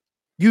point,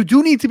 you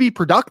do need to be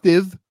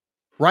productive,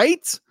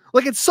 right?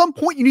 Like at some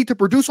point you need to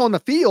produce on the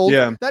field.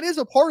 Yeah. That is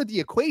a part of the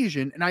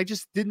equation. And I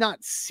just did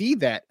not see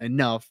that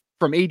enough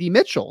from AD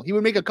Mitchell. He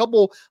would make a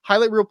couple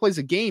highlight reel plays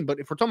a game, but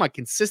if we're talking about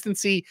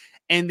consistency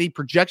and the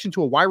projection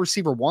to a wide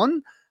receiver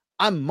one,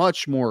 I'm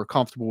much more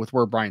comfortable with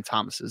where Brian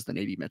Thomas is than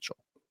AD Mitchell.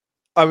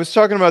 I was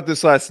talking about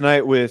this last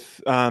night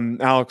with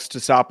Alex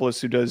Tassopoulos,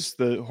 who does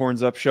the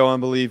Horns Up show, I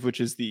believe, which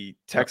is the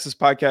Texas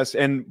podcast.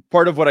 And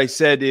part of what I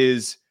said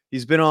is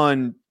he's been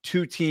on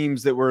two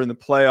teams that were in the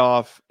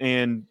playoff,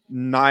 and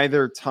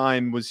neither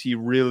time was he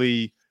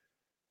really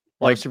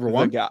like receiver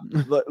one guy.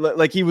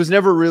 Like he was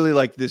never really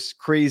like this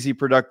crazy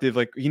productive.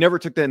 Like he never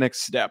took that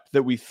next step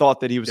that we thought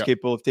that he was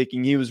capable of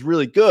taking. He was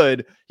really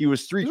good. He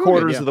was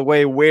three-quarters of the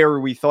way where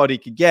we thought he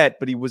could get,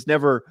 but he was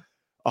never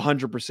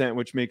 100%,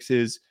 which makes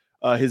his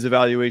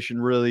evaluation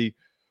really,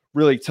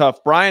 really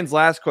tough. Brian's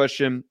last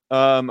question.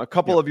 A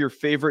couple of your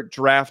favorite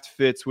draft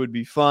fits would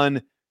be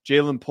fun.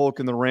 Jalen Polk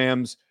and the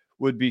Rams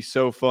would be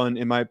so fun,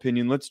 in my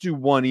opinion. Let's do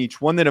one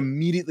each. One that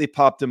immediately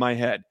popped in my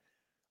head.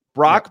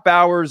 Brock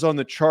Bowers on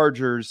the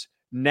Chargers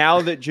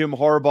now that Jim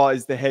Harbaugh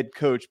is the head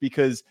coach,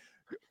 because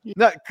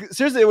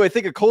seriously, I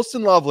think of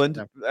Colston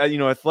Loveland,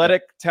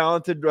 athletic,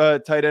 talented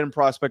tight end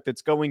prospect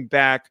that's going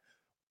back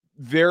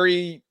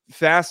very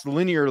fast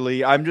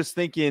linearly. I'm just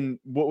thinking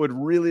what would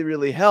really,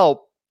 really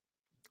help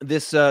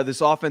this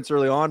offense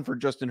early on for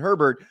Justin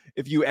Herbert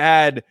if you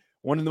add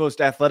one of the most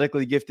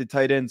athletically gifted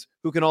tight ends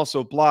who can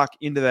also block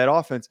into that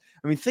offense.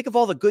 I mean, think of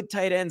all the good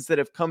tight ends that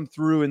have come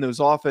through in those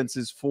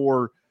offenses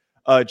for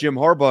Jim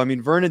Harbaugh. I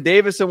mean, Vernon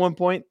Davis at one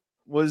point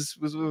was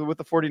with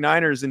the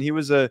 49ers, and he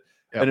was an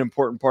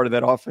important part of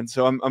that offense.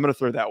 So I'm going to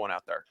throw that one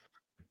out there.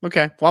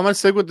 Okay. Well, I'm going to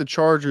stick with the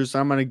Chargers.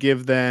 I'm going to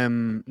give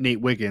them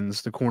Nate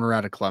Wiggins, the corner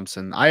out of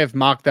Clemson. I have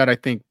mocked that, I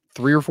think,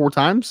 3 or 4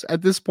 times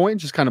at this point,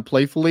 just kind of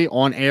playfully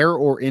on air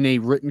or in a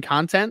written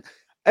content.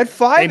 At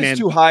 5 is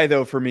too high,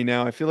 though, for me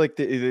now. I feel like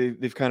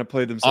they've kind of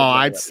played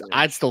themselves.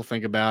 I'd still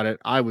think about it.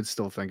 I would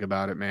still think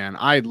about it, man.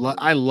 I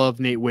love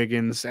Nate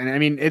Wiggins, and I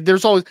mean,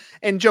 there's always.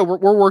 And Joe,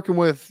 we're working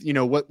with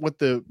what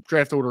the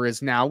draft order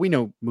is now. We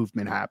know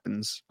movement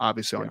happens,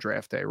 obviously, on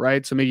draft day,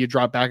 right? So maybe you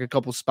drop back a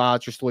couple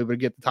spots. You're still able to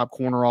get the top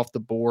corner off the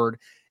board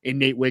in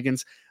Nate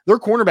Wiggins. Their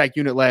cornerback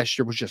unit last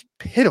year was just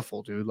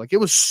pitiful, dude. Like it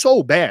was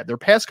so bad. Their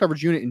pass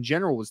coverage unit in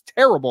general was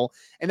terrible.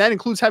 And that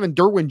includes having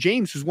Derwin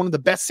James, who's one of the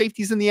best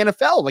safeties in the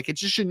NFL. Like it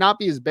just should not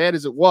be as bad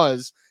as it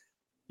was.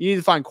 You need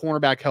to find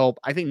cornerback help.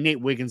 I think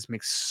Nate Wiggins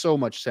makes so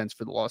much sense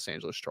for the Los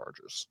Angeles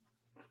Chargers.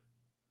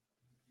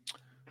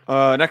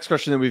 Next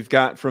question that we've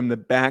got from the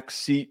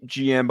Backseat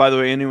GM. By the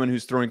way, anyone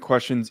who's throwing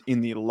questions in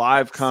the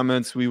live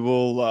comments, we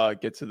will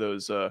get to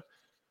those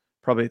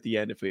probably at the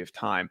end if we have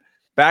time.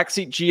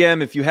 Backseat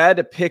GM, if you had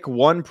to pick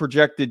one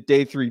projected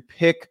day 3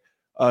 pick,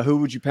 who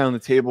would you pound the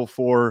table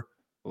for?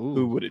 Ooh.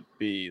 Who would it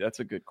be? That's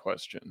a good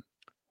question.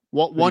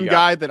 Well, one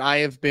guy that I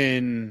have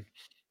been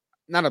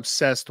not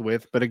obsessed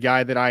with, but a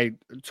guy that I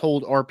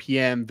told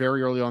RPM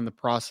very early on in the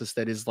process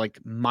that is like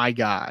my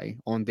guy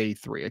on day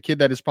 3. A kid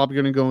that is probably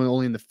going to go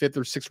only in the 5th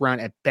or 6th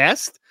round at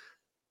best,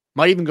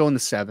 might even go in the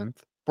 7th.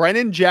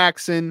 Brennan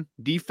Jackson,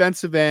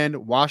 defensive end,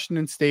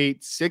 Washington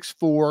State,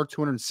 6'4",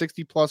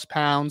 260 plus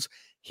pounds.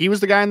 He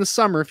was the guy in the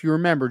summer, if you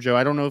remember, Joe.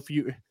 I don't know if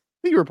you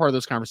were part of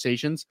those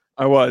conversations.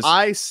 I was.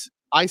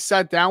 I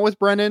sat down with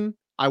Brennan.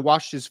 I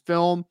watched his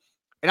film,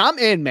 and I'm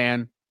in,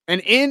 man. And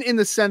in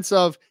the sense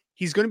of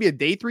he's going to be a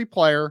day 3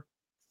 player,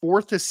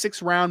 4th to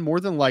 6th round,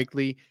 more than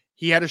likely.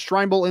 He had a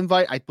Shrine Bowl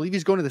invite. I believe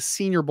he's going to the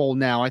Senior Bowl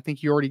now. I think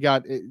he already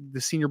got the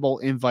Senior Bowl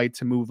invite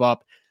to move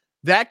up.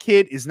 That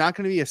kid is not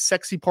going to be a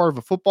sexy part of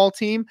a football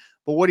team,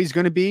 but what he's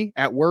going to be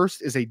at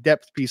worst is a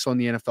depth piece on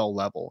the NFL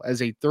level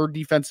as a 3rd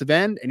defensive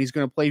end, and he's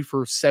going to play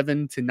for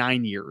 7 to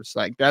 9 years.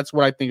 Like that's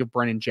what I think of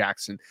Brennan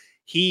Jackson.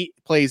 He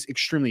plays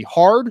extremely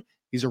hard.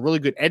 He's a really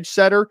good edge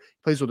setter,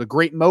 plays with a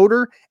great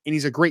motor, and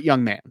he's a great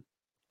young man.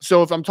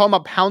 So if I'm talking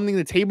about pounding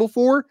the table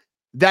for,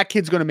 that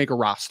kid's going to make a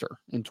roster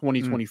in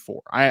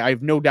 2024. I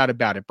have no doubt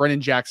about it. Brennan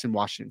Jackson,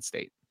 Washington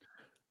State.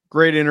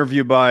 Great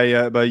interview by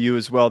you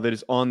as well. That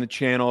is on the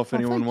channel. If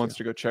anyone wants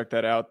to go check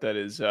that out, that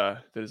is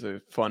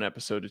a fun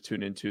episode to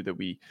tune into that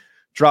we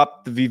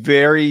dropped at the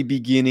very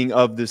beginning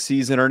of the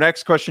season. Our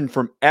next question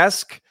from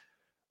Esk: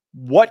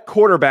 what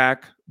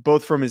quarterback,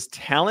 both from his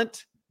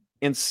talent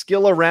and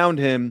skill around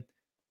him,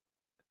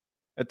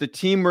 at the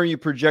team where you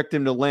project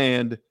him to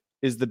land,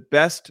 is the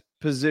best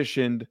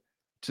positioned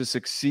to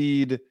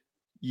succeed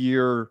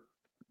year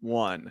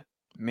 1?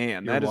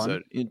 Man, that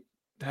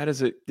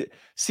is a.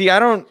 See, I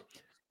don't.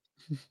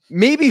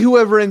 maybe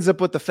whoever ends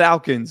up with the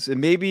Falcons,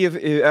 and maybe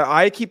if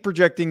I keep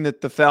projecting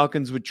that the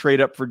Falcons would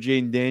trade up for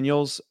Jaden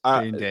Daniels,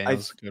 Jaden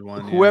Daniels, good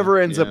one. Whoever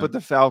ends up with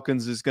the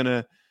Falcons is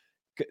gonna,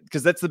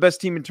 because that's the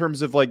best team in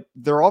terms of like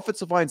their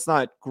offensive line's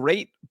not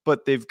great,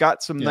 but they've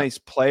got some nice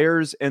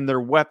players and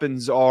their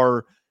weapons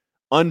are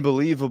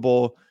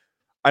unbelievable.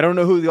 I don't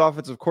know who the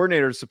offensive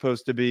coordinator is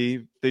supposed to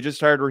be. They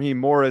just hired Raheem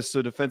Morris,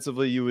 so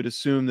defensively you would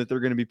assume that they're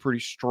going to be pretty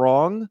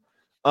strong.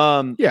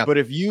 But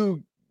if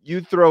you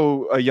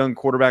throw a young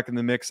quarterback in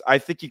the mix, I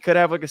think you could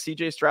have like a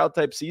CJ Stroud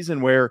type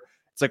season where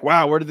it's like,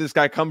 wow, where did this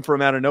guy come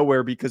from out of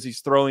nowhere? Because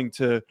he's throwing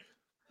to,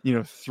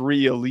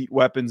 3 elite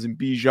weapons in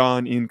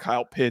Bijan, in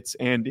Kyle Pitts,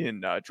 and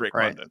in Drake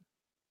London.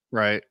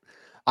 Right.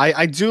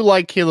 I do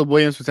like Caleb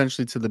Williams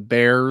potentially to the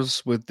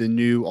Bears with the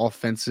new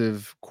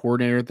offensive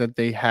coordinator that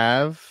they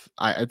have.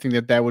 I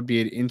think that would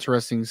be an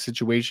interesting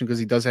situation because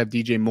he does have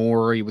DJ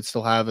Moore. He would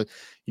still have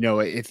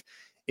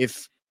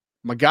if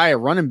my guy at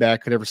running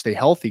back could ever stay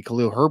healthy,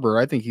 Khalil Herbert,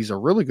 I think he's a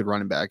really good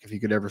running back if he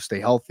could ever stay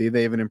healthy.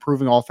 They have an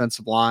improving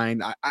offensive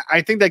line.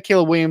 I think that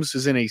Caleb Williams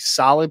is in a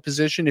solid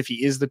position if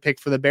he is the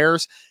pick for the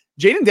Bears.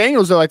 Jaden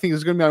Daniels, though, I think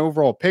is going to be my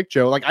overall pick,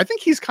 Joe. Like, I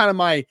think he's kind of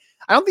I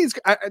don't think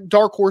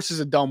dark horse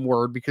is a dumb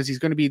word because he's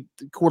going to be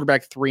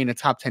quarterback 3 in a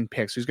top 10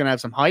 pick. So he's going to have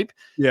some hype.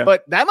 Yeah.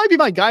 But that might be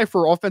my guy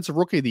for offensive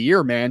rookie of the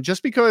year, man,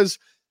 just because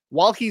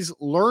while he's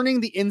learning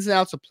the ins and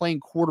outs of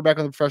playing quarterback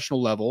on the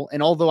professional level,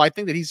 and although I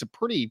think that he's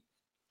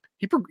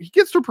he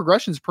gets through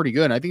progressions pretty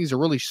good. I think he's a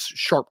really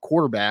sharp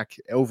quarterback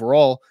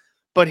overall,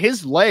 but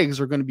his legs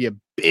are going to be a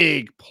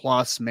big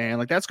plus, man.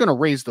 Like that's going to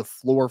raise the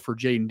floor for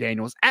Jaden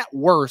Daniels. At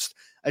worst,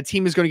 a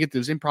team is going to get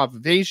those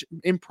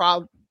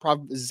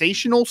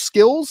improvisational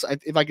skills,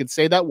 if I could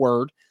say that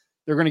word.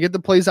 They're going to get the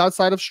plays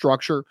outside of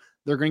structure.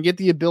 They're going to get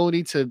the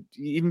ability to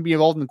even be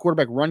involved in the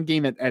quarterback run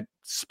game at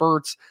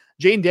spurts.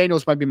 Jaden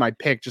Daniels might be my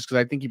pick just because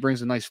I think he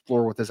brings a nice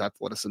floor with his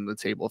athleticism to the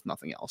table, if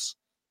nothing else.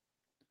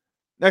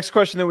 Next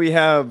question that we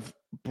have,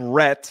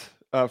 Brett,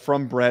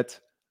 from Brett.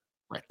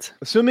 Right.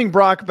 Assuming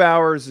Brock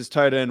Bowers is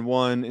tight end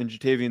 1 and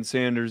Jatavian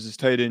Sanders is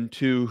tight end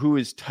 2, who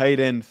is tight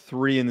end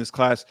 3 in this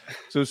class?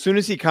 So as soon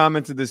as he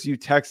commented this, you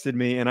texted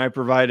me and I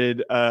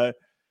provided a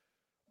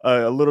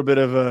little bit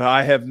of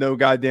I have no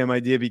goddamn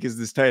idea because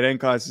this tight end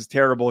class is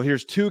terrible.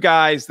 Here's 2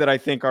 guys that I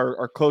think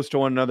are close to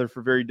one another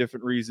for very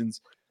different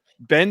reasons.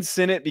 Ben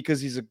Sinnott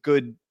because he's a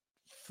good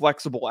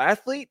flexible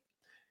athlete,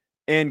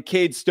 and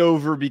Cade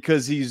Stover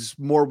because he's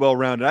more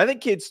well-rounded. I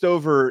think Cade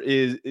Stover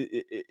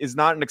is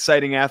not an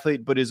exciting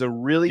athlete, but is a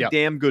really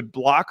damn good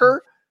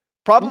blocker.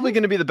 Probably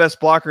going to be the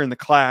best blocker in the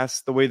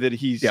class, the way that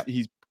he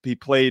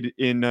played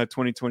in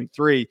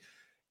 2023.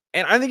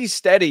 And I think he's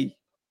steady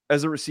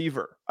as a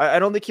receiver. I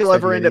don't think he'll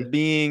ever end up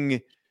being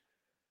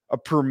a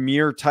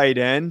premier tight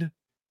end.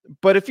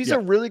 But if he's a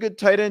really good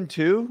tight end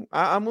too,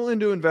 I'm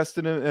willing to invest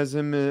in him as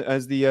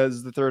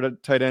the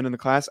third tight end in the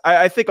class.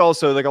 I think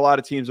also like a lot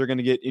of teams are going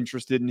to get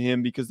interested in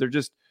him because they're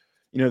just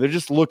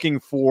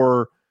looking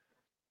for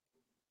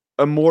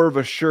a more of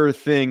a sure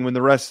thing when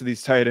the rest of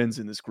these tight ends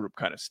in this group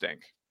kind of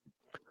stink.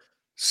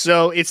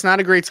 So it's not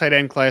a great tight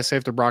end class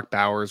after Brock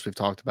Bowers. We've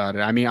talked about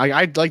it. I mean,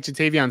 I'd like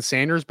Jatavian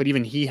Sanders, but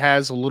even he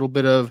has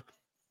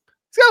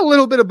he's got a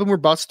little bit of boomer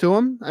bust to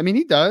him. I mean,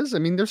 he does. I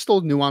mean, there's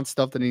still nuanced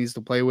stuff that he needs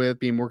to play with,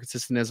 being more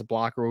consistent as a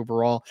blocker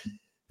overall.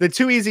 The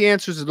 2 easy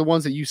answers are the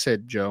ones that you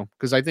said, Joe,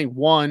 because I think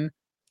one,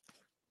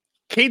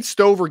 Cade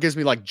Stover gives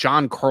me like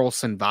John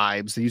Carlson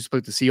vibes. They used to play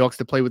with the Seahawks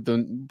to play with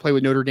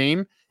Notre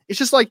Dame. It's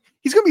just like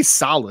he's going to be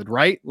solid,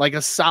 right? Like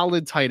a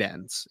solid tight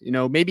end.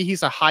 Maybe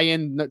he's a high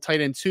end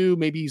tight end 2.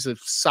 Maybe he's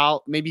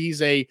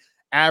a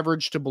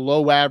average to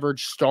below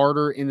average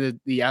starter in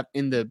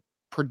the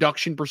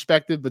production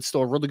perspective, but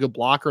still a really good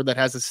blocker that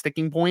has a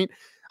sticking point.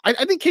 I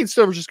think Cade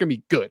Stover's just going to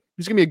be good.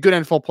 He's going to be a good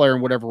NFL player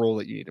in whatever role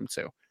that you need him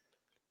to.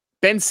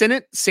 Ben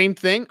Sinnott, same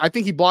thing. I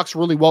think he blocks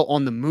really well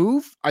on the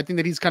move. I think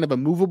that he's kind of a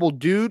movable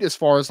dude as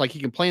far as like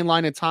he can play in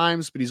line at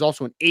times, but he's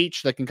also an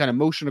H that can kind of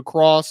motion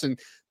across and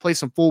play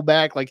some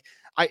fullback. Like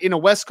in a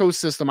West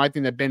Coast system, I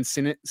think that Ben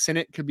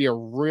Sinnott could be a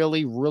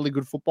really, really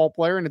good football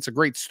player. And it's a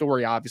great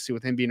story, obviously,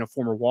 with him being a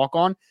former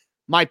walk-on.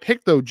 My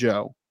pick though,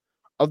 Joe,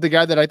 of the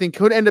guy that I think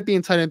could end up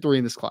being tight end 3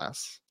 in this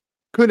class.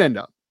 Could end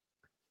up.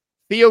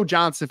 Theo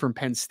Johnson from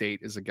Penn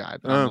State is a guy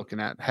that I'm looking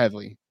at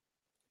heavily.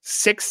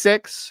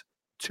 6'6",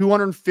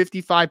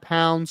 255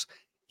 pounds.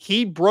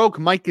 He broke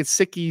Mike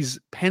Gesicki's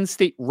Penn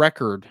State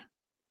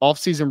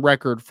offseason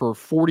record for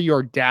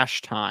 40-yard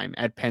dash time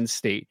at Penn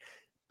State.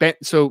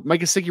 So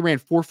Mike Gesicki ran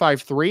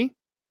 4.53.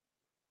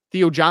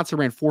 Theo Johnson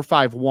ran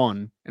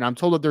 4.51, and I'm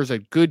told that there's a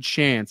good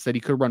chance that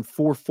he could run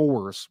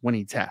 4.4s when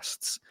he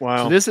tests.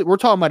 Wow. So we're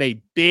talking about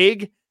a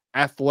big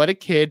athletic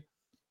kid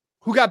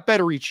who got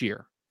better each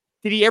year.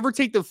 Did he ever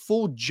take the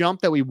full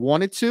jump that we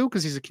wanted to?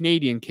 Because he's a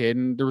Canadian kid,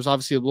 and there was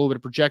obviously a little bit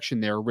of projection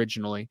there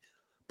originally.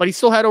 But he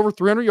still had over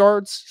 300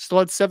 yards, still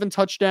had 7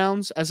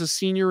 touchdowns as a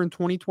senior in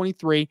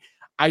 2023.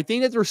 I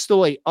think that there's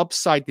still a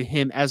upside to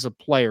him as a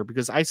player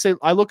because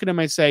I look at him,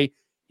 I say,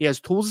 he has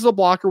tools as a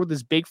blocker with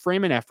his big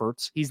frame and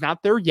efforts. He's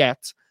not there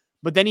yet,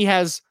 but then he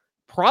has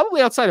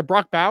probably outside of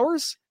Brock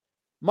Bowers,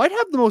 might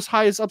have the most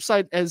highest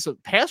upside as a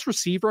pass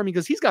receiver. I mean,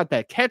 because he's got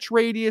that catch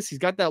radius, he's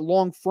got that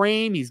long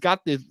frame, he's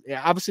got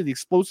obviously the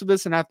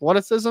explosiveness and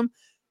athleticism.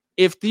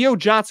 If Theo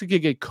Johnson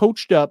could get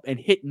coached up and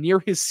hit near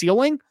his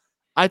ceiling,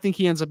 I think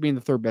he ends up being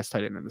the third best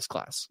tight end in this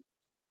class.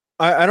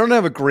 I don't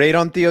have a grade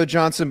on Theo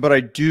Johnson, but I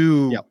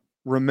do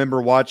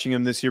remember watching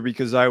him this year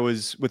because I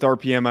was with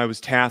RPM. I was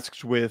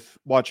tasked with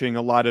watching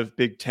a lot of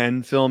Big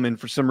Ten film. And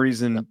for some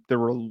reason, there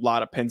were a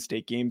lot of Penn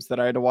State games that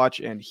I had to watch.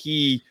 And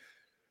he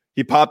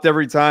popped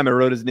every time. I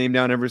wrote his name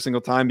down every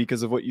single time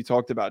because of what you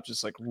talked about.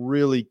 Just like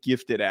really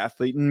gifted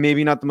athlete and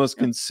maybe not the most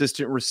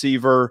consistent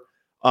receiver.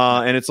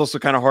 And it's also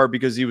kind of hard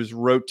because he was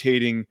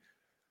rotating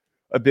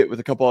a bit with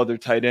a couple other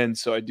tight ends.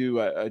 So I do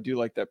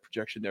like that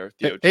projection there.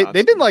 They've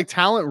been like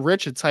talent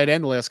rich at tight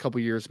end the last couple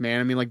of years, man.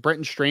 I mean, like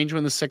Brenton Strange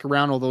won the second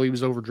round, although he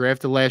was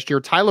overdrafted last year.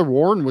 Tyler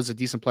Warren was a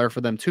decent player for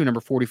them too, number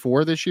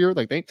 44 this year.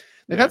 Like they've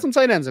had some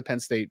tight ends at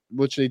Penn State,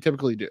 which they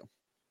typically do.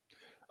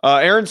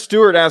 Aaron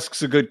Stewart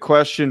asks a good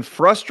question.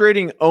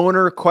 Frustrating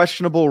owner,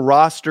 questionable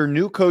roster,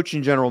 new coach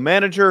and general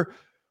manager.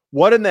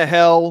 What in the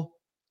hell?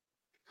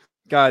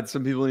 God,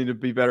 some people need to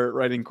be better at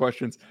writing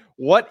questions.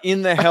 What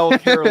in the hell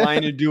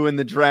Carolina do in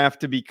the draft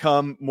to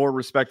become more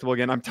respectable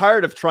again? I'm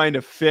tired of trying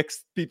to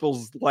fix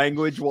people's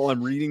language while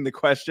I'm reading the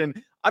question.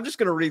 I'm just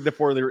going to read the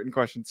poorly written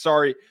question.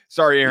 Sorry,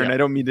 Aaron. I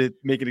don't mean to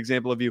make an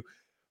example of you.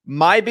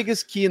 My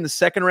biggest key in the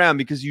second round,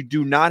 because you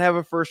do not have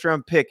a first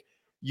round pick,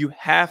 you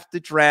have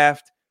to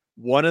draft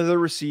one of the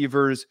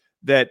receivers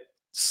that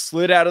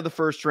slid out of the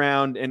first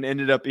round and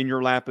ended up in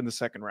your lap in the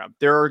second round.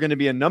 There are going to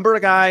be a number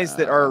of guys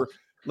that are,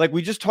 like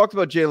we just talked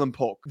about Jalen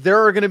Polk. There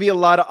are going to be a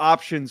lot of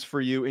options for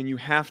you, and you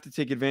have to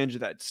take advantage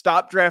of that.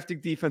 Stop drafting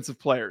defensive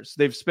players.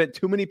 They've spent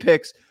too many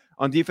picks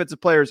on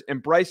defensive players,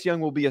 and Bryce Young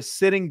will be a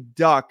sitting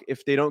duck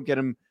if they don't get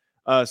him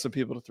some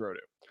people to throw to.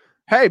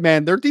 Hey,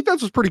 man, their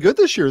defense was pretty good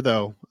this year,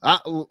 though.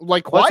 That's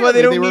why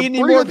they don't need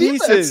any more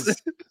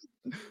pieces.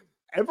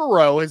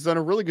 Evero has done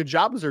a really good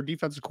job as their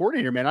defensive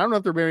coordinator, man. I don't know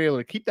if they're going to be able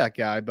to keep that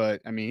guy,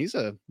 but, I mean, he's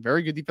a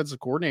very good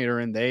defensive coordinator,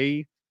 and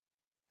they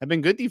have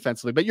been good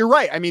defensively. But you're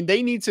right. I mean,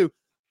 they need to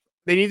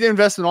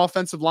invest in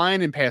offensive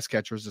line and pass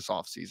catchers this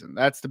offseason.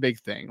 That's the big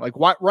thing. Like,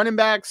 what running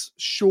backs,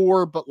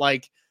 sure, but,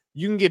 like,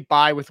 you can get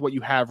by with what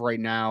you have right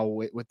now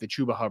with the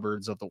Chuba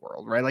Hubbards of the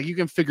world, right? Like, you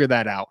can figure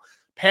that out.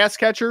 Pass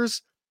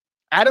catchers,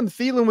 Adam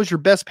Thielen was your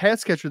best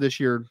pass catcher this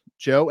year,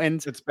 Joe.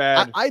 And it's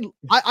bad. I mean,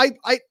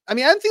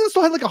 Adam Thielen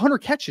still had like 100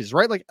 catches,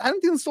 right? Like Adam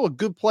Thielen's still a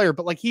good player,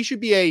 but like he should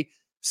be a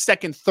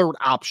second, third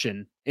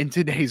option in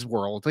today's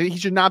world. He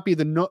should not be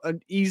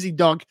an easy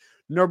dunk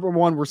number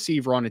one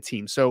receiver on a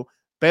team. So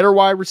better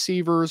wide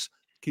receivers,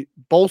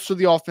 bolster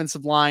the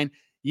offensive line.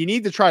 You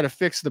need to try to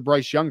fix the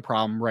Bryce Young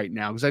problem right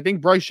now, because I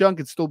think Bryce Young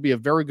could still be a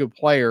very good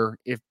player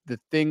if the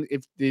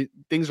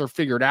things are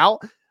figured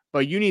out.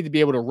 But you need to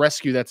be able to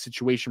rescue that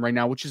situation right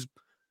now, which is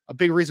a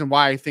big reason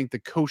why I think the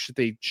coach that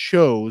they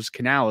chose,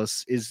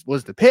 Canales,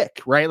 was the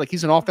pick, right? Like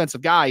he's an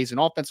offensive guy, he's an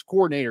offensive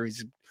coordinator,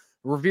 he's a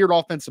revered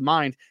offensive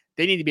mind.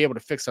 They need to be able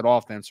to fix that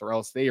offense, or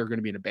else they are going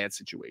to be in a bad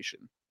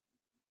situation.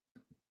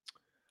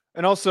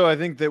 And also, I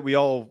think that we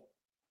all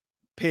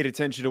paid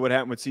attention to what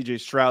happened with CJ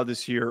Stroud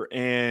this year,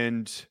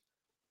 and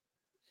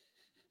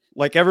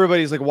like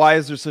everybody's like, why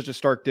is there such a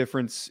stark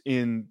difference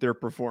in their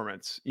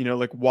performance? You know,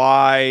 like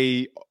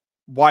why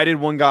did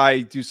one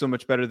guy do so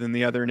much better than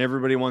the other? And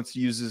everybody wants to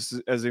use this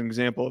as an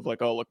example of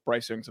like, oh, look,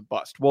 Bryce Young's a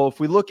bust. Well, if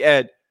we look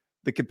at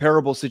the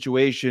comparable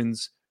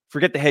situations,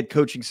 forget the head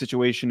coaching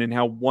situation and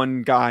how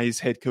one guy's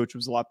head coach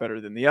was a lot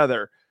better than the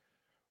other.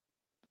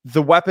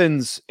 The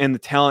weapons and the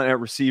talent at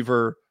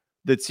receiver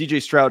that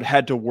CJ Stroud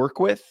had to work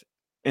with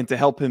and to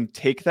help him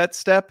take that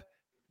step,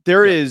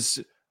 there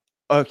is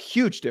a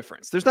huge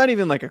difference. There's not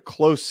even like a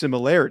close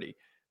similarity.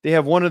 They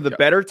have one of the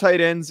better tight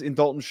ends in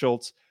Dalton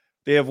Schultz.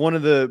 They have one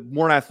of the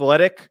more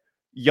athletic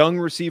young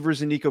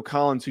receivers in Nico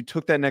Collins, who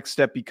took that next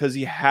step because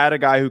he had a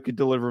guy who could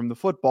deliver him the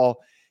football.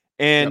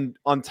 And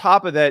on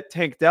top of that,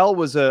 Tank Dell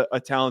was a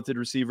talented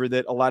receiver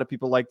that a lot of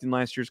people liked in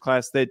last year's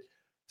class that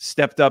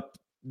stepped up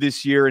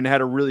this year and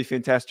had a really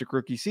fantastic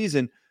rookie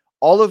season.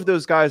 All of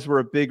those guys were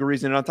a big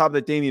reason. And on top of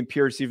that, Dameon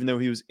Pierce, even though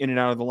he was in and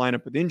out of the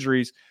lineup with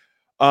injuries,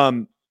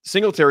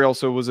 Singletary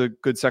also was a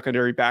good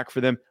secondary back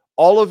for them.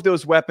 All of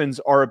those weapons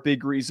are a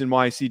big reason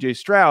why CJ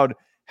Stroud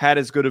had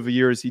as good of a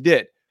year as he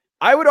did.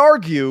 I would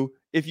argue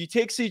if you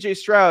take CJ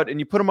Stroud and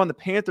you put him on the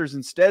Panthers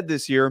instead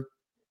this year,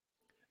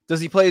 does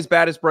he play as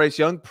bad as Bryce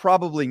Young?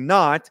 Probably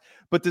not.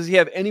 But does he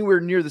have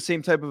anywhere near the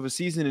same type of a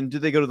season? And do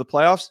they go to the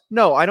playoffs?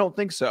 No, I don't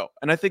think so.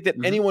 And I think that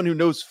anyone who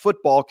knows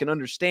football can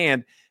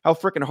understand how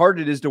freaking hard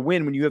it is to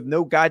win when you have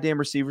no goddamn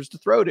receivers to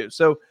throw to.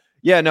 So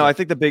yeah, no, I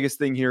think the biggest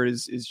thing here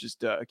is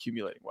just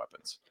accumulating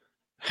weapons.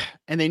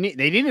 And they need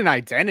an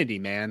identity,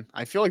 man.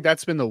 I feel like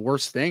that's been the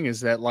worst thing,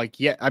 is that like,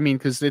 I mean,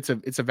 because it's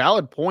a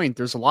valid point.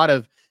 There's a lot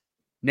of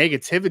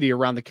negativity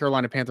around the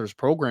Carolina Panthers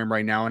program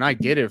right now, and I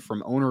get it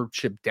from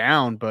ownership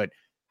down. But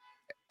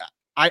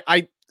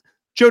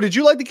Joe, did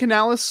you like the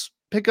Canales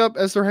pickup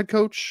as their head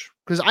coach?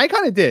 Because I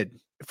kind of did,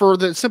 for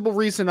the simple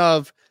reason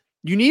of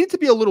you needed to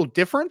be a little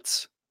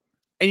different.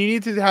 and you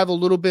need to have a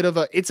little bit of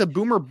it's a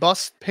boomer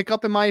bust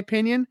pickup, in my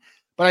opinion.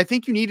 But I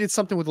think you needed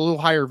something with a little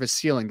higher of a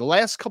ceiling. The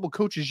last couple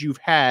coaches you've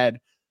had,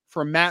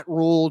 from Matt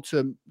Rule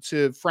to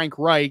Frank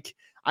Reich,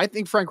 I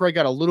think Frank Reich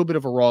got a little bit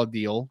of a raw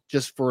deal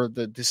just for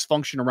the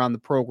dysfunction around the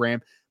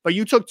program. But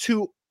you took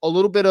a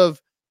little bit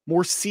of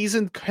more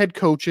seasoned head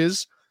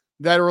coaches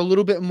that are a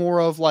little bit more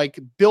of like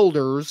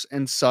builders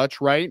and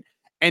such, right?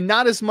 And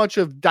not as much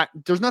of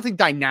there's nothing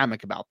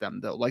dynamic about them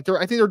though. Like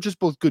I think they're just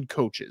both good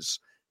coaches.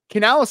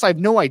 Canales, I have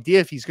no idea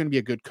if he's going to be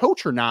a good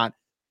coach or not,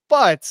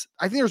 but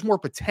I think there's more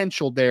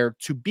potential there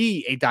to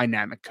be a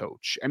dynamic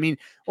coach. I mean,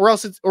 or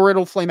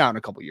it'll flame out in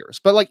a couple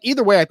years. But like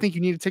either way, I think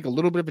you need to take a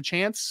little bit of a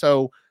chance.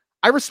 So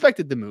I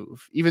respected the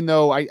move, even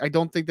though I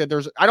don't think there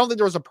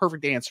was a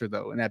perfect answer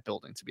though in that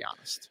building, to be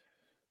honest.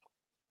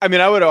 I mean,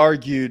 I would have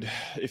argued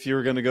if you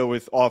were going to go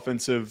with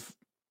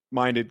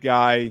offensive-minded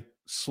guy,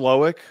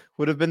 Slowick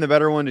would have been the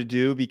better one to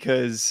do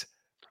because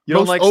you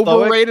don't like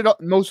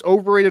Slowick? Most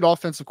overrated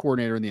offensive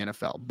coordinator in the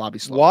NFL, Bobby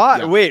Slowick. Why?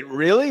 Yeah. Wait,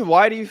 really?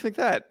 Why do you think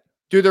that?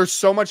 Dude, there's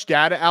so much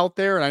data out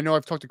there, and I know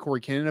I've talked to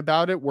Corey Kinnan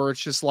about it, where it's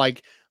just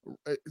like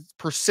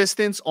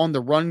persistence on the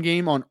run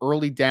game on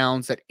early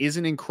downs that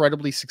isn't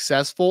incredibly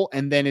successful,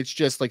 and then it's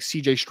just like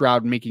CJ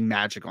Stroud making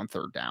magic on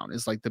third down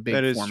is like the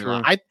big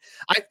formula.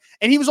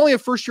 And he was only a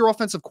first-year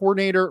offensive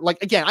coordinator.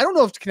 Like, again, I don't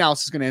know if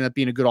Canales is going to end up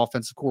being a good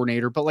offensive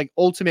coordinator, but like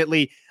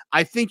ultimately,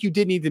 I think you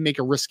did need to make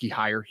a risky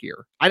hire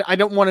here. I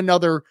don't want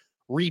another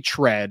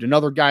retread,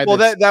 another guy. Well,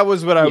 that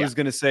was what I was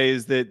going to say,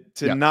 is that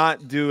to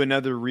not do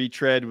another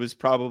retread was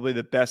probably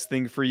the best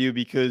thing for you,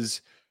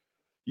 because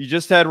you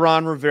just had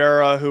Ron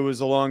Rivera, who was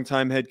a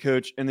longtime head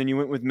coach, and then you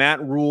went with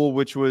Matt Rule,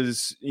 which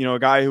was, a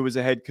guy who was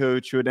a head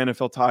coach who had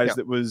NFL ties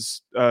that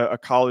was a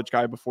college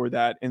guy before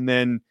that. And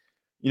then,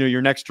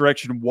 your next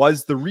direction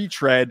was the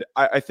retread.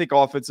 I think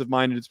offensive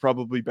minded is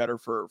probably better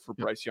for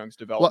Bryce Young's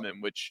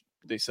development, which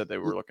they said they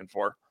were looking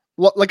for.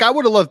 Well, like I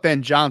would have loved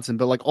Ben Johnson,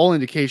 but like all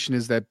indication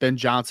is that Ben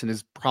Johnson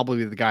is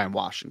probably the guy in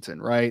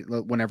Washington, right?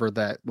 Whenever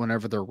they're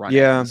running,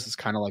 this is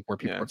kind of like where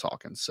people are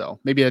talking. So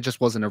maybe that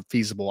just wasn't a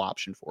feasible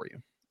option for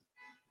you.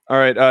 All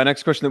right.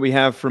 Next question that we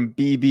have from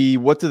BB.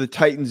 What do the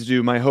Titans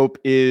do? My hope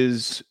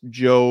is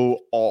Joe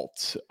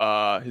Alt.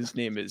 His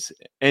name is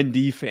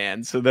ND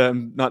fan. So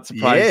I'm not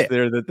surprised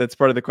there that's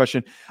part of the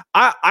question.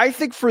 I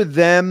think for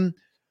them,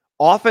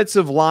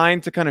 offensive line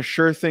to kind of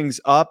shore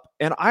things up.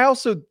 And I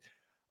also,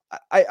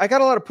 I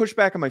got a lot of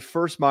pushback on my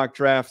first mock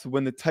draft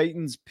when the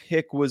Titans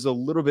pick was a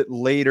little bit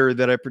later,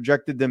 that I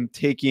projected them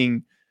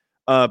taking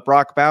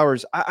Brock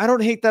Bowers. I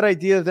don't hate that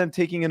idea of them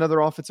taking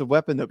another offensive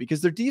weapon though,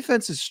 because their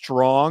defense is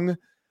strong.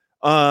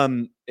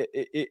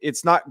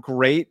 It's not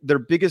great. Their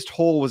biggest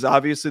hole was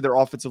obviously their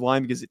offensive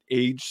line because it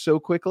aged so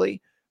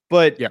quickly.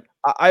 But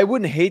I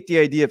wouldn't hate the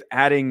idea of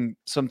adding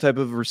some type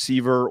of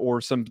receiver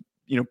or some,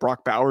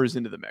 Brock Bowers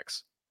into the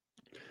mix.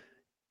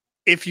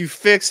 If you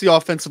fix the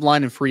offensive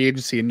line in free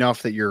agency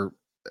enough that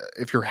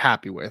if you're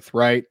happy with,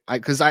 right?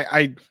 Because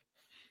I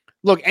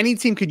look, any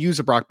team could use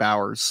a Brock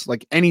Bowers,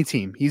 like any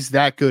team. He's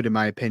that good, in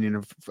my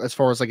opinion, as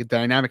far as like a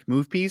dynamic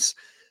move piece.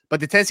 But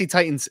the Tennessee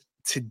Titans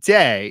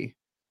today,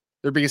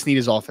 their biggest need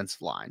is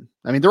offensive line.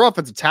 I mean, their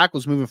offensive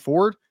tackles moving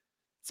forward,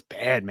 it's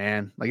bad,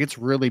 man. Like, it's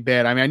really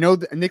bad. I mean, I know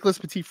that Nicholas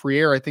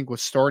Petit-Frere, I think,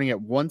 was starting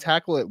at one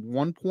tackle at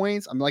one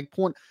point. I'm like,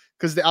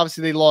 because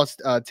obviously they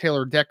lost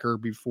Taylor Decker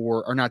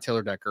before, or not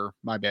Taylor Decker,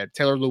 my bad.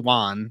 Taylor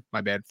Lewan,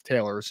 my bad,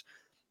 Taylor's.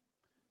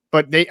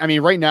 But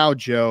right now,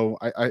 Joe,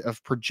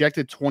 I've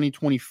projected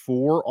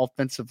 2024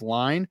 offensive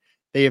line.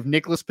 They have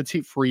Nicholas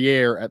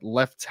Petit-Frere at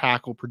left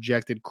tackle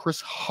projected,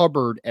 Chris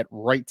Hubbard at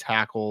right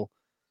tackle,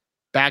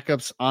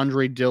 backups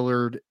Andre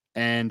Dillard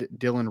and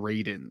Dylan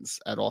Radins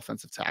at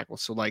offensive tackle.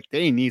 So like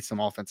they need some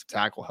offensive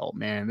tackle help,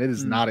 man. That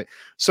is not it.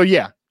 So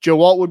yeah,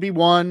 Joe Alt would be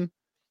one.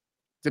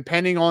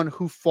 Depending on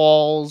who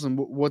falls and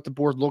what the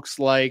board looks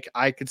like,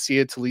 I could see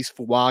a Talise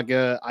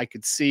Fuaga. I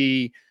could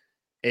see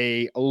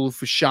a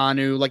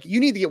Olufashanu. Like, you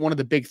need to get one of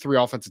the big three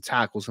offensive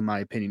tackles, in my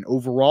opinion,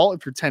 overall,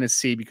 if you're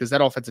Tennessee, because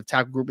that offensive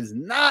tackle group is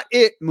not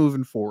it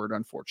moving forward,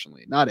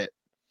 unfortunately. Not it.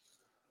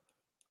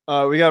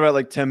 We got about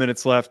like 10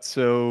 minutes left,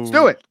 so let's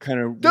do it. Kind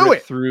of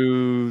rip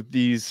through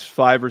these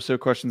 5 or so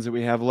questions that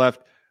we have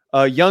left.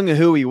 Young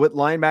Hui, what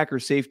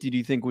linebacker safety do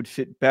you think would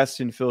fit best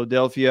in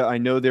Philadelphia? I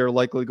know they're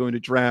likely going to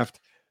draft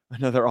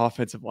another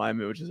offensive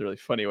lineman, which is a really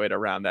funny way to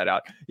round that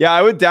out. Yeah,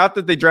 I would doubt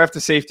that they draft a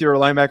safety or a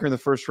linebacker in the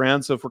first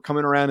round. So if we're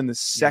coming around in the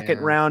second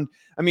round,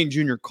 I mean,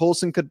 Junior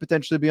Colson could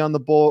potentially be on the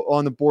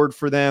board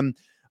for them.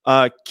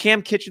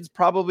 Cam Kitchen's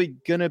probably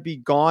gonna be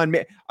gone.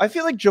 I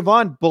feel like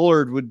Javon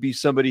Bullard would be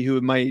somebody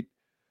who might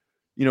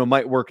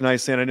work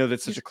nicely. And I know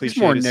that's such a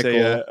cliche to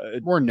say.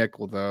 More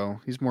nickel though.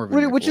 He's more of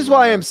a which is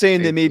why I'm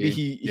saying that maybe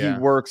he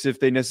works if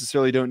they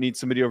necessarily don't need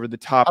somebody over the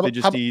top. They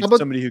just need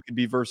somebody who can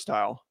be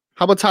versatile.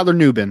 How about Tyler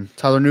Nubin?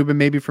 Tyler Nubin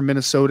maybe from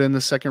Minnesota in the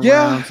second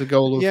round to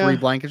go with Reed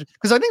Blankenship.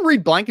 Because I think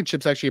Reed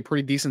Blankenship's actually a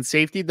pretty decent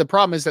safety. The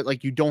problem is that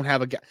like you don't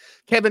have a guy.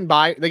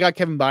 They got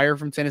Kevin Byard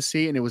from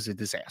Tennessee, and it was a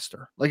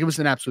disaster. Like, it was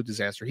an absolute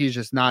disaster. He's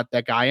just not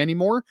that guy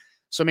anymore.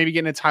 So maybe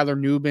getting a Tyler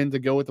Nubin to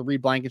go with the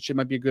Reed Blankenship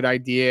might be a good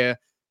idea.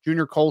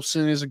 Junior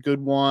Colson is a good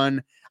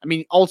one. I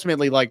mean,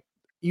 ultimately, like,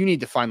 you need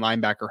to find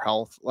linebacker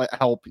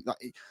help.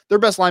 Their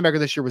best linebacker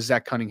this year was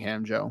Zach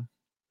Cunningham, Joe.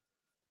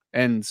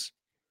 And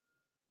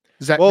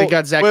they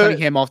got Zach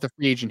Cunningham off the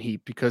free agent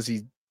heap because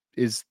he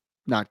is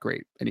not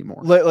great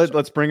anymore.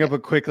 Let's bring up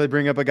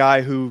a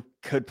guy who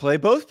could play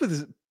both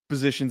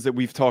positions that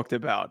we've talked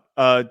about.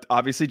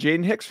 Obviously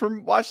Jaden Hicks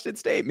from Washington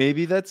State.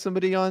 Maybe that's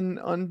somebody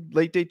on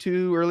late day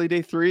 2, early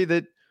day 3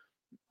 that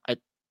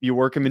you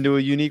work him into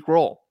a unique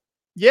role.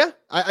 Yeah,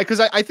 because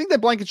I think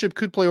that Blankenship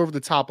could play over the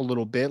top a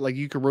little bit. Like,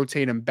 you could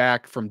rotate him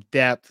back from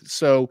depth.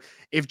 So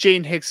if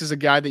Jaden Hicks is a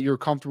guy that you're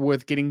comfortable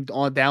with getting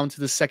on down to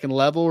the second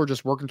level or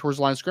just working towards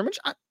the line of scrimmage,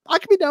 I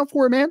could be down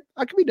for it, man.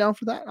 I could be down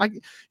for that.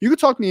 You could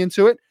talk me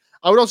into it.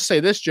 I would also say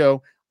this,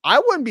 Joe. I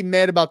wouldn't be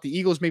mad about the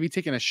Eagles maybe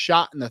taking a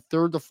shot in the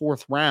 3rd to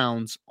 4th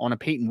rounds on a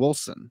Peyton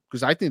Wilson,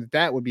 because I think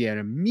that would be an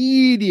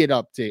immediate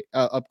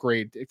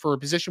upgrade for a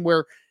position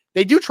where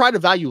they do try to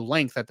value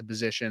length at the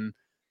position.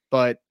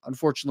 But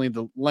unfortunately,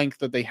 the length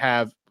that they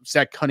have,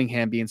 Zach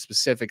Cunningham being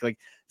specific, like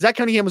Zach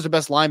Cunningham was the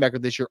best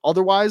linebacker this year.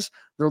 Otherwise,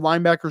 their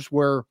linebackers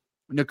were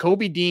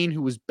Nakobe Dean,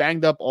 who was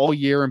banged up all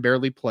year and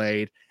barely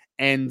played,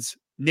 and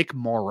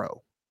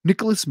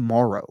Nicholas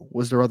Morrow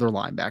was their other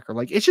linebacker.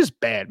 Like, it's just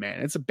bad,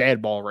 man. It's a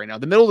bad ball right now.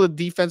 The middle of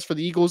the defense for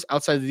the Eagles,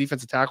 outside of the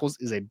defensive tackles,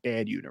 is a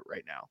bad unit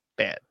right now.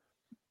 Bad.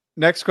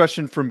 Next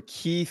question from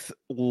Keith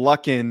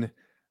Luckin.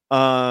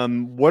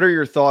 What are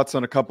your thoughts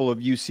on a couple of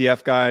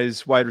UCF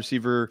guys, wide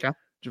receiver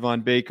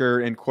Javon Baker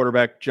and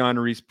quarterback John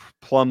Reese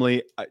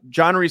Plumlee?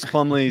 John Reese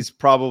Plumlee is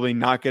probably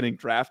not getting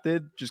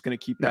drafted. Just going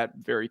to keep that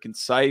very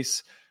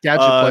concise.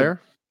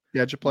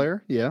 Gadget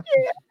player. Yeah.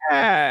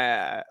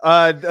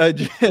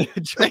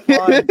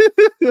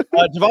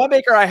 Javon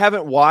Baker, I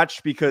haven't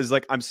watched because,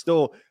 like,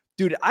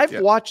 I've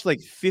watched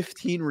like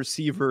 15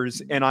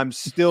 receivers and I'm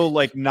still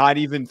like not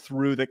even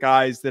through the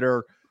guys that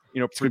are,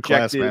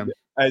 projected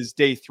as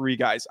day 3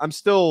 guys. I'm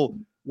still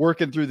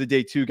working through the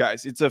day 2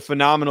 guys. It's a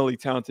phenomenally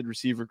talented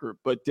receiver group.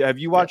 But have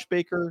you watched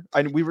Baker?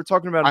 We were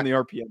talking about in the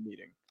RPM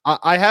meeting.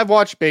 I have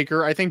watched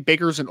Baker. I think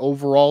Baker's an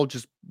overall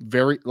just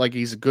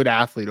he's a good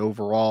athlete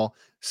overall.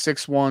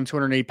 6'1",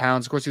 208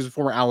 pounds. Of course, he was a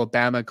former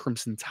Alabama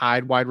Crimson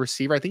Tide wide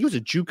receiver. I think he was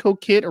a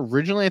JUCO kid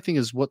originally, I think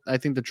is what I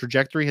think the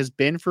trajectory has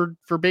been for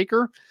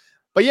Baker.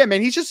 But yeah,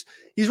 man, he's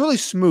really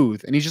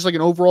smooth and he's just like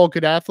an overall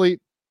good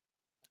athlete.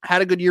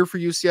 Had a good year for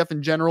UCF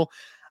in general.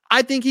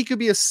 I think he could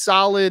be a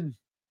solid,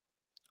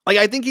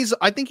 I think he's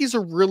a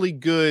really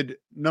good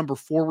number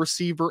 4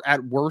 receiver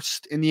at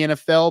worst in the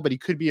NFL, but he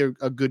could be a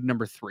good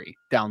number 3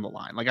 down the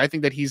line. Like, I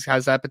think that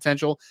has that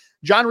potential.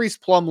 John Reese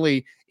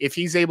Plumlee, if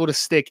he's able to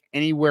stick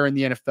anywhere in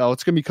the NFL,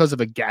 it's going to be because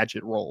of a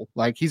gadget role.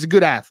 Like, he's a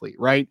good athlete,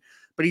 right?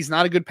 But he's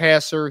not a good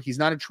passer. He's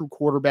not a true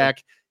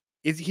quarterback.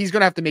 He's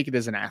going to have to make it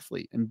as an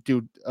athlete and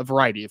do a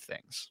variety of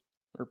things.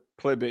 Or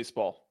play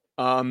baseball.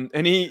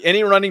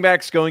 Any running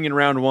backs going in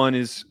round 1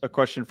 is a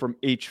question from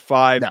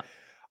H5. No.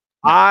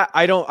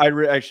 I'm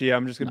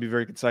just going to be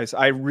very concise.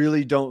 I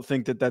really don't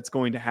think that that's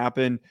going to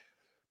happen,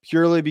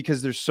 purely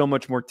because there's so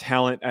much more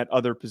talent at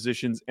other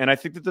positions. And I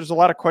think that there's a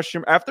lot of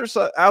question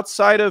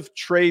outside of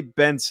Trey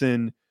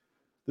Benson.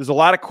 There's a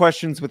lot of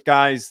questions with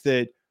guys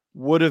that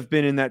would have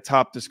been in that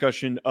top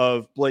discussion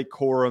of Blake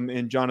Corum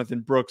and Jonathan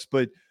Brooks.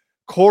 But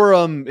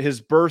Corum,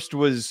 his burst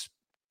was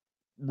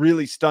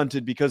really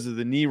stunted because of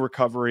the knee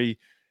recovery.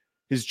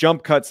 His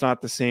jump cut's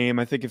not the same.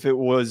 I think if it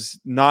was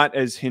not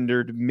as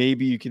hindered,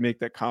 maybe you can make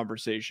that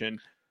conversation.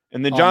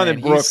 And then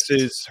Jonathan Brooks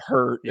is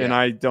hurt, and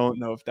I don't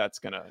know if that's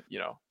gonna,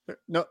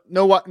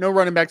 No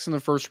running backs in the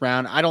first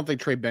round. I don't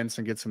think Trey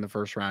Benson gets in the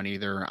first round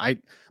either.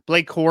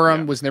 Blake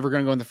Corum was never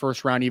going to go in the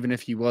first round, even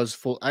if he was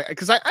full.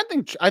 Because I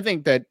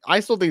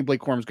still think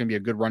Blake Corum is going to be a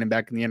good running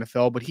back in the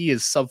NFL, but he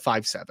is sub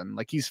 5'7".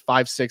 Like, he's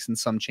 5'6" and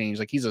some change.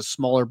 Like, he's a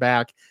smaller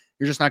back.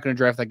 You're just not going to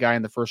draft that guy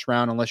in the first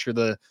round unless you're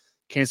the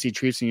Kansas City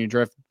Chiefs and you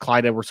draft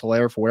Clyde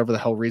Edwards-Helaire for whatever the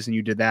hell reason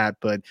you did that.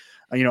 But,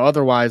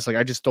 otherwise, like,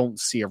 I just don't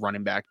see a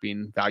running back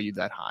being valued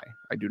that high.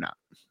 I do not.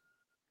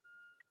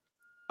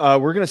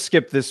 We're going to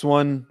skip this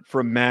one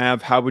from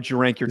Mav. How would you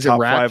rank your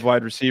top 5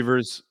 wide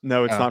receivers?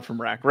 No, it's not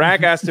from Rack.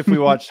 Rack asked if we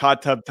watched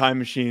Hot Tub Time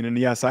Machine, and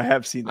yes, I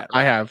have seen that.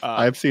 I have.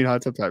 I've seen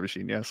Hot Tub Time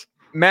Machine, yes.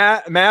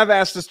 Mav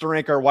asked us to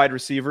rank our wide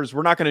receivers.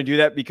 We're not going to do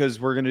that because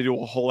we're going to do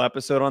a whole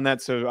episode on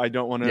that. So I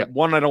don't want to,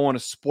 one, I don't want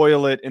to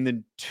spoil it. And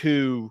then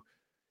 2,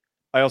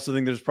 I also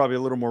think there's probably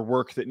a little more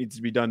work that needs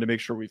to be done to make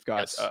sure we've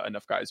got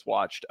enough guys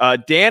watched.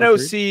 Dan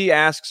OC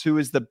asks, who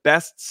is the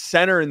best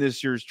center in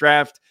this year's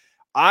draft?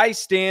 I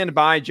stand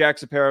by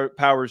Jackson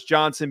Powers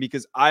Johnson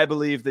because I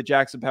believe that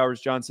Jackson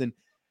Powers Johnson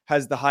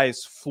has the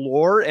highest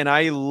floor. And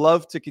I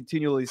love to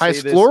continually say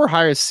highest floor or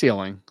highest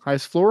ceiling?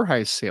 Highest floor or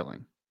highest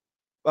ceiling?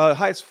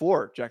 Highest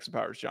floor, Jackson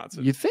Powers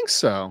Johnson. You think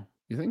so?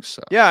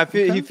 Yeah,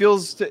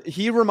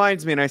 he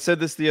reminds me, and I said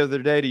this the other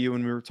day to you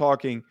when we were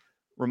talking,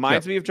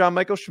 reminds me of John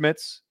Michael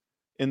Schmitz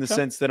in the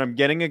sense that I'm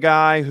getting a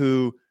guy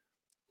who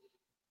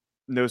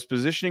knows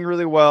positioning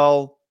really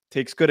well,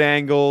 takes good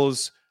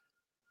angles,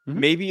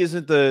 maybe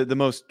isn't the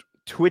most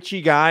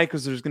twitchy guy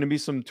because there's going to be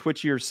some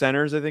twitchier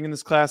centers, I think, in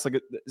this class.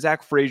 Like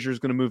Zach Frazier is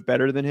going to move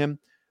better than him.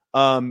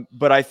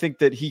 But I think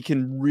that he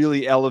can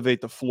really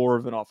elevate the floor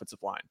of an offensive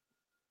line.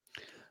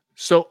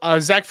 So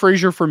Zach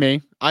Frazier for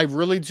me. I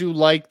really do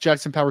like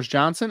Jackson Powers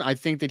Johnson. I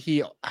think that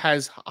he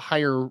has a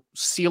higher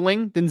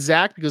ceiling than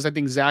Zach because I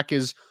think Zach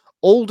is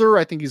older.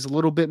 I think he's a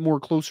little bit more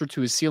closer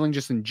to his ceiling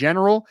just in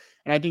general.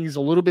 And I think he's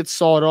a little bit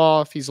sawed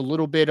off. He's a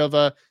little bit of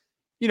a,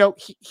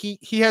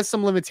 he has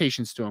some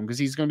limitations to him because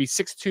he's going to be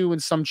 6'2"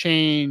 and some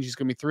change. He's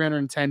going to be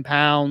 310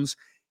 pounds.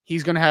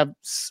 He's going to have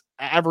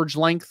average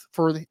length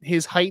for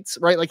his heights,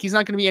 right? Like he's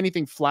not going to be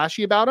anything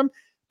flashy about him,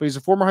 but he's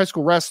a former high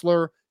school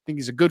wrestler. I think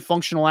he's a good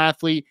functional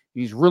athlete.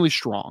 He's really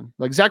strong.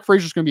 Like Zach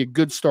Frazier is going to be a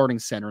good starting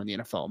center in the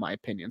NFL, in my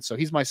opinion. So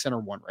he's my center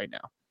one right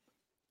now.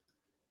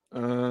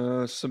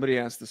 Somebody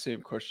asked the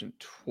same question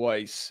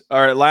twice.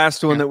 All right,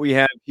 last one that we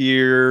have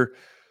here.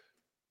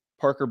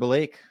 Parker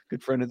Blake,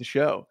 good friend of the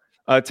show.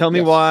 Tell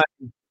me why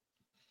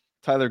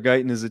Tyler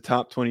Guyton is a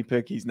top 20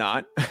 pick. He's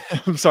not.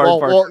 I'm sorry,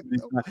 Parker.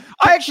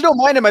 I actually don't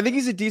mind him. I think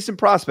he's a decent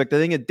prospect. I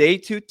think a day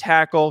 2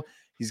 tackle.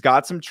 He's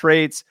got some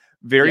traits.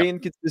 Very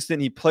inconsistent.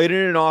 He played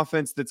in an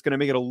offense that's going to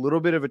make it a little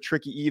bit of a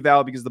tricky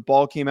eval because the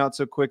ball came out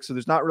so quick. So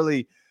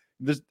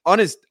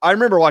I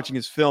remember watching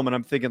his film and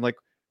I'm thinking like,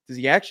 does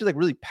he actually like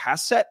really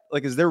pass set?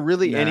 Like, is there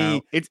really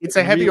any? It's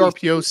a heavy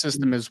RPO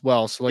system as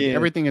well. So like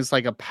everything is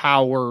like a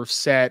power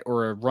set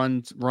or a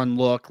run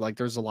look. Like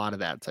there's a lot of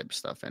that type of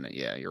stuff in it.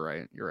 Yeah, you're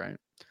right.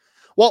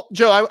 Well,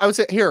 Joe, I would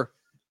say here,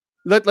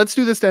 let's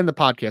do this to end the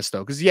podcast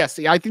though. Because yes,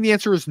 I think the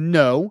answer is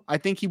no. I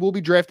think he will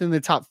be drafted in the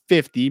top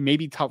 50,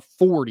 maybe top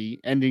 40,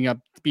 ending up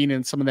being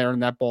in some of there in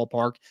that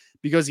ballpark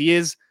because he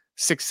is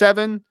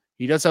 6'7".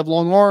 He does have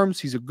long arms.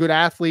 He's a good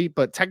athlete,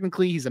 but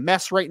technically he's a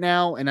mess right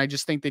now. And I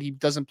just think that he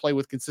doesn't play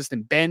with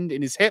consistent bend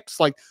in his hips.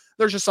 Like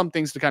there's just some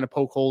things to kind of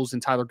poke holes in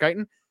Tyler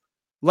Guyton.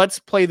 Let's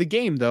play the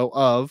game though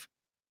of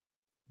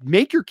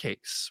make your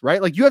case,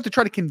 right? Like you have to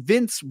try to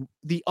convince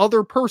the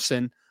other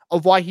person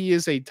of why he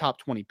is a top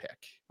 20 pick.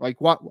 Like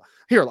what?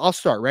 Here, I'll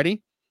start.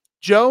 Ready?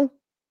 Joe,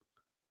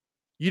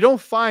 you don't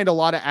find a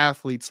lot of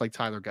athletes like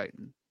Tyler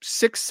Guyton.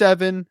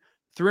 6'7",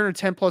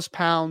 310 plus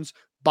pounds,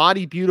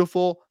 body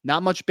beautiful,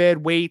 not much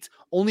bad weight,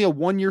 only a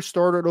 1-year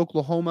starter at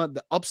Oklahoma.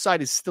 The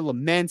upside is still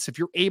immense. If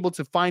you're able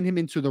to find him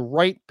into the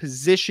right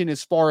position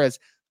as far as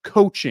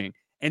coaching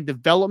and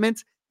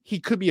development, he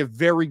could be a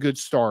very good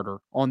starter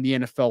on the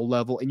NFL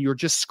level, and you're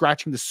just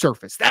scratching the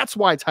surface. That's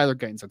why Tyler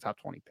Guyton's a top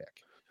 20 pick.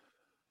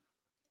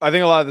 I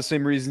think a lot of the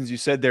same reasons you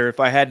said there. If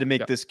I had to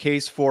make this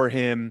case for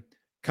him,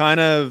 kind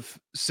of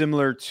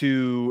similar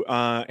to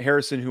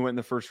Harrison, who went in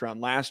the first round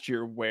last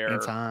year, where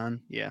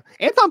Anton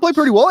played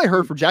pretty well. I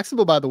heard for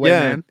Jacksonville, by the way,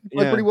 man, he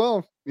played pretty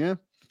well. Yeah,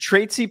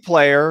 traitsy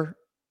player,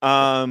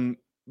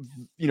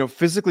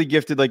 physically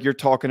gifted, like you're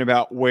talking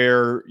about,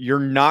 where you're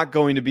not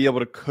going to be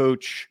able to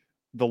coach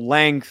the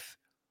length,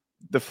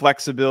 the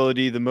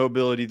flexibility, the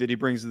mobility that he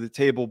brings to the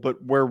table, but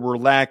where we're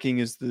lacking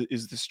is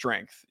the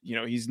strength.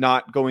 He's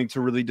not going to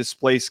really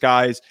displace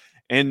guys,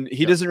 and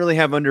he doesn't really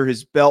have under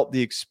his belt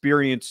the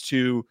experience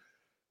to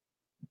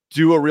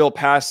do a real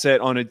pass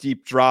set on a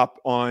deep drop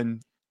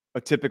on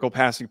a typical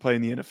passing play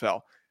in the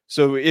NFL.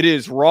 So it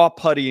is raw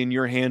putty in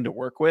your hand to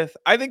work with.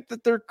 I think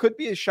that there could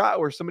be a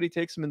shot where somebody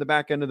takes him in the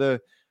back end of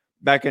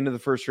the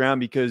first round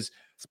because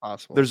it's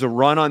possible. There's a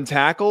run on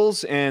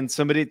tackles and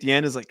somebody at the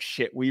end is like,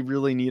 shit, we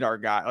really need our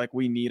guy. Like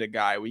we need a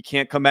guy. We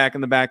can't come back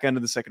in the back end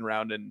of the second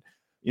round and,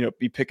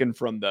 be picking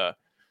from the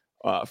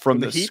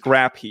heap?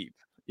 Scrap heap.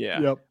 Yeah.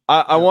 Yep.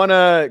 I want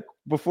to,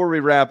 before we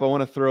wrap, I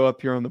want to throw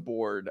up here on the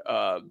board.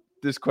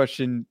 This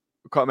question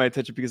caught my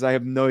attention because I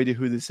have no idea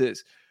who this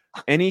is.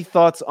 Any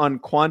thoughts on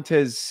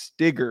Quantez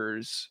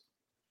Stigers'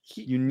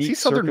 unique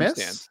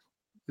circumstance?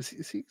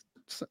 Is he?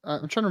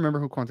 I'm trying to remember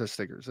who Quantez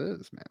Stigers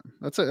is, man.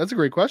 That's a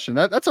great question.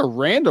 That's a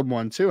random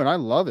one too, and I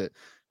love it.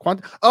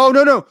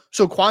 No.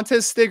 So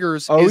Quantez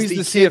Stigers is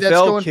he's the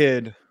CFL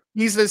kid.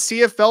 He's the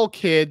CFL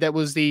kid that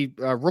was the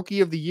rookie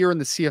of the year in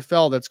the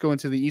CFL that's going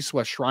to the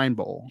East-West Shrine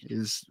Bowl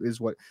is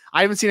what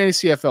I haven't seen any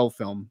CFL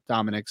film,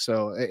 Dominic.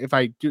 So if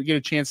I do get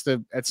a chance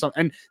to at some,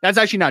 and that's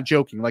actually not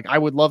joking. Like I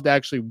would love to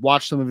actually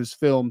watch some of his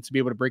film to be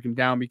able to break him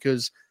down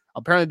because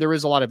apparently there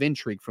is a lot of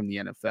intrigue from the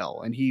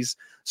NFL. And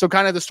so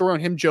kind of the story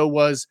on him, Joe,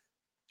 was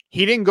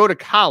he didn't go to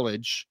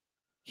college.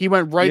 He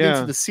went right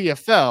into the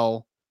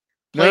CFL.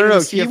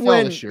 No.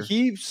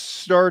 He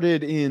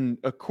started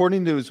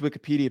according to his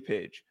Wikipedia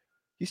page,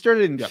 he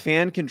started in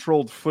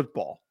fan-controlled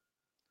football.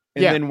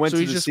 And then went to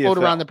the CFL. So he just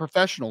floated around the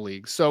professional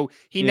league. So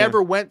he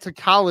never went to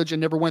college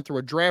and never went through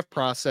a draft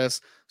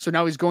process. So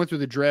now he's going through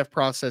the draft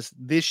process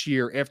this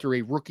year after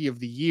a rookie of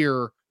the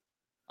year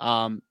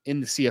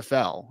in the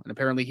CFL. And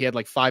apparently he had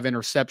like 5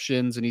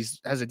 interceptions and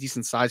has a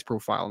decent size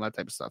profile and that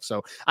type of stuff.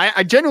 So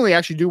I genuinely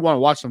actually do want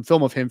to watch some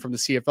film of him from the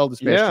CFL this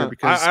past year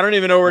because I don't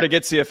even know where to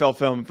get CFL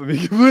film, to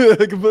be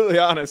completely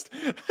honest.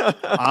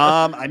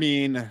 I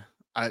mean,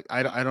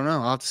 I don't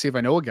know. I'll have to see if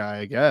I know a guy,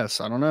 I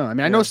guess. I don't know. I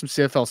mean, I know some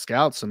CFL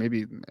scouts, so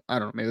maybe, I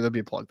don't know, maybe there'll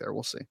be a plug there.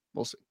 We'll see.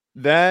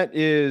 That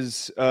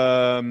is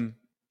a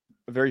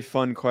very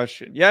fun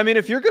question. Yeah, I mean,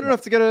 if you're good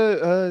enough to get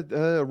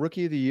a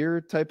rookie of the year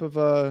type of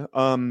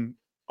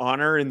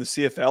honor in the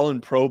CFL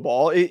and pro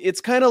ball. It's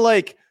kind of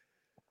like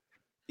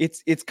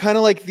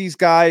these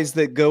guys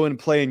that go and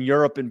play in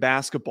Europe in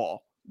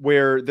basketball,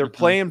 where they're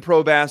playing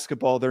pro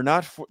basketball. They're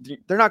not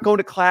going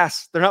to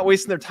class. They're not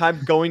wasting their time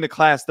going to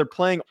class. They're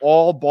playing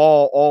all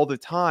ball all the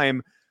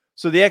time.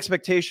 So the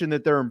expectation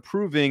that they're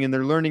improving and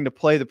they're learning to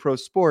play the pro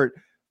sport,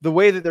 the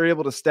way that they're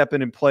able to step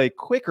in and play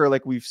quicker,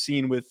 like we've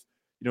seen with,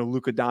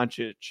 Luka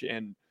Doncic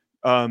and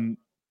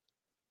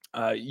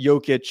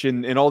Jokic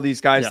and all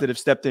these guys that have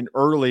stepped in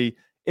early,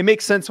 it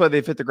makes sense why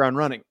they've hit the ground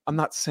running. I'm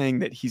not saying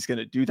that he's going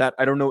to do that.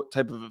 I don't know what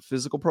type of a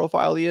physical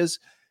profile he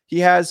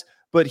has,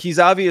 but he's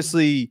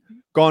obviously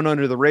gone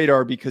under the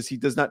radar because he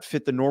does not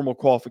fit the normal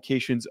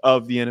qualifications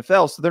of the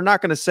NFL. So they're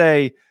not going to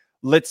say,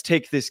 let's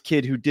take this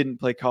kid who didn't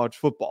play college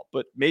football,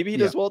 but maybe he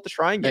does well at the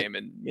Shrine Game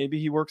and maybe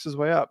he works his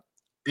way up.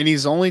 And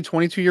he's only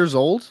 22 years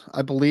old,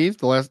 I believe.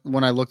 The last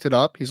when I looked it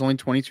up, he's only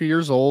 22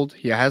 years old.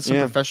 He has some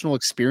professional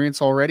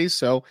experience already.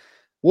 So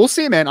we'll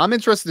see, man. I'm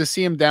interested to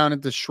see him down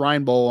at the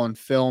Shrine Bowl on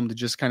film to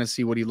just kind of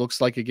see what he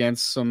looks like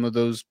against some of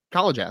those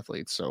college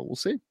athletes. So we'll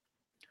see.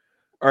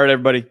 All right,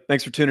 everybody.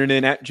 Thanks for tuning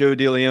in at Joe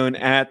DeLeone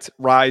at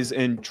Rise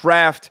and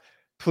Draft.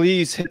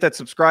 Please hit that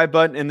subscribe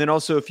button. And then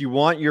also, if you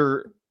want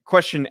your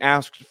question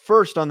asked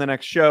first on the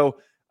next show,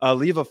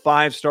 leave a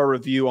 5-star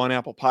review on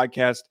Apple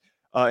Podcast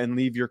and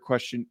leave your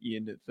question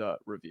in the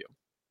review.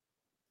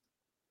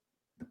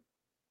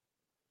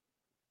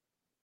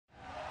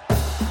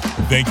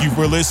 Thank you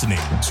for listening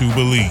to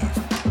Believe.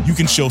 You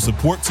can show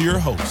support to your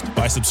host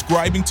by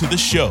subscribing to the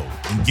show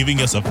and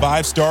giving us a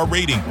 5-star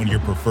rating on your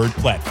preferred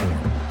platform.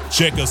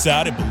 Check us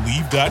out at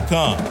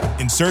Believe.com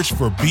and search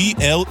for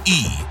BLEAV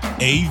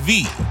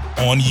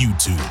on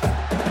YouTube.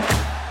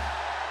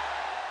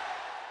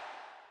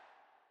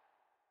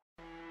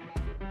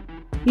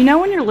 You know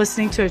when you're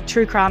listening to a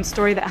true crime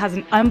story that has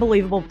an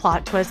unbelievable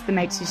plot twist that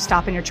makes you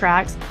stop in your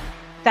tracks?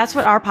 That's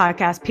what our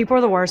podcast, People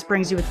Are the Worst,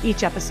 brings you with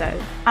each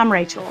episode. I'm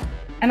Rachel.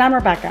 And I'm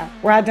Rebecca.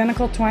 We're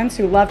identical twins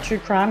who love true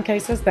crime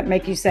cases that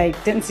make you say,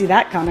 didn't see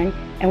that coming,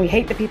 and we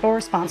hate the people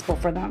responsible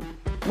for them.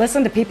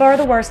 Listen to People Are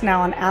the Worst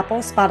now on Apple,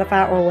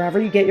 Spotify, or wherever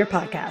you get your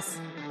podcasts.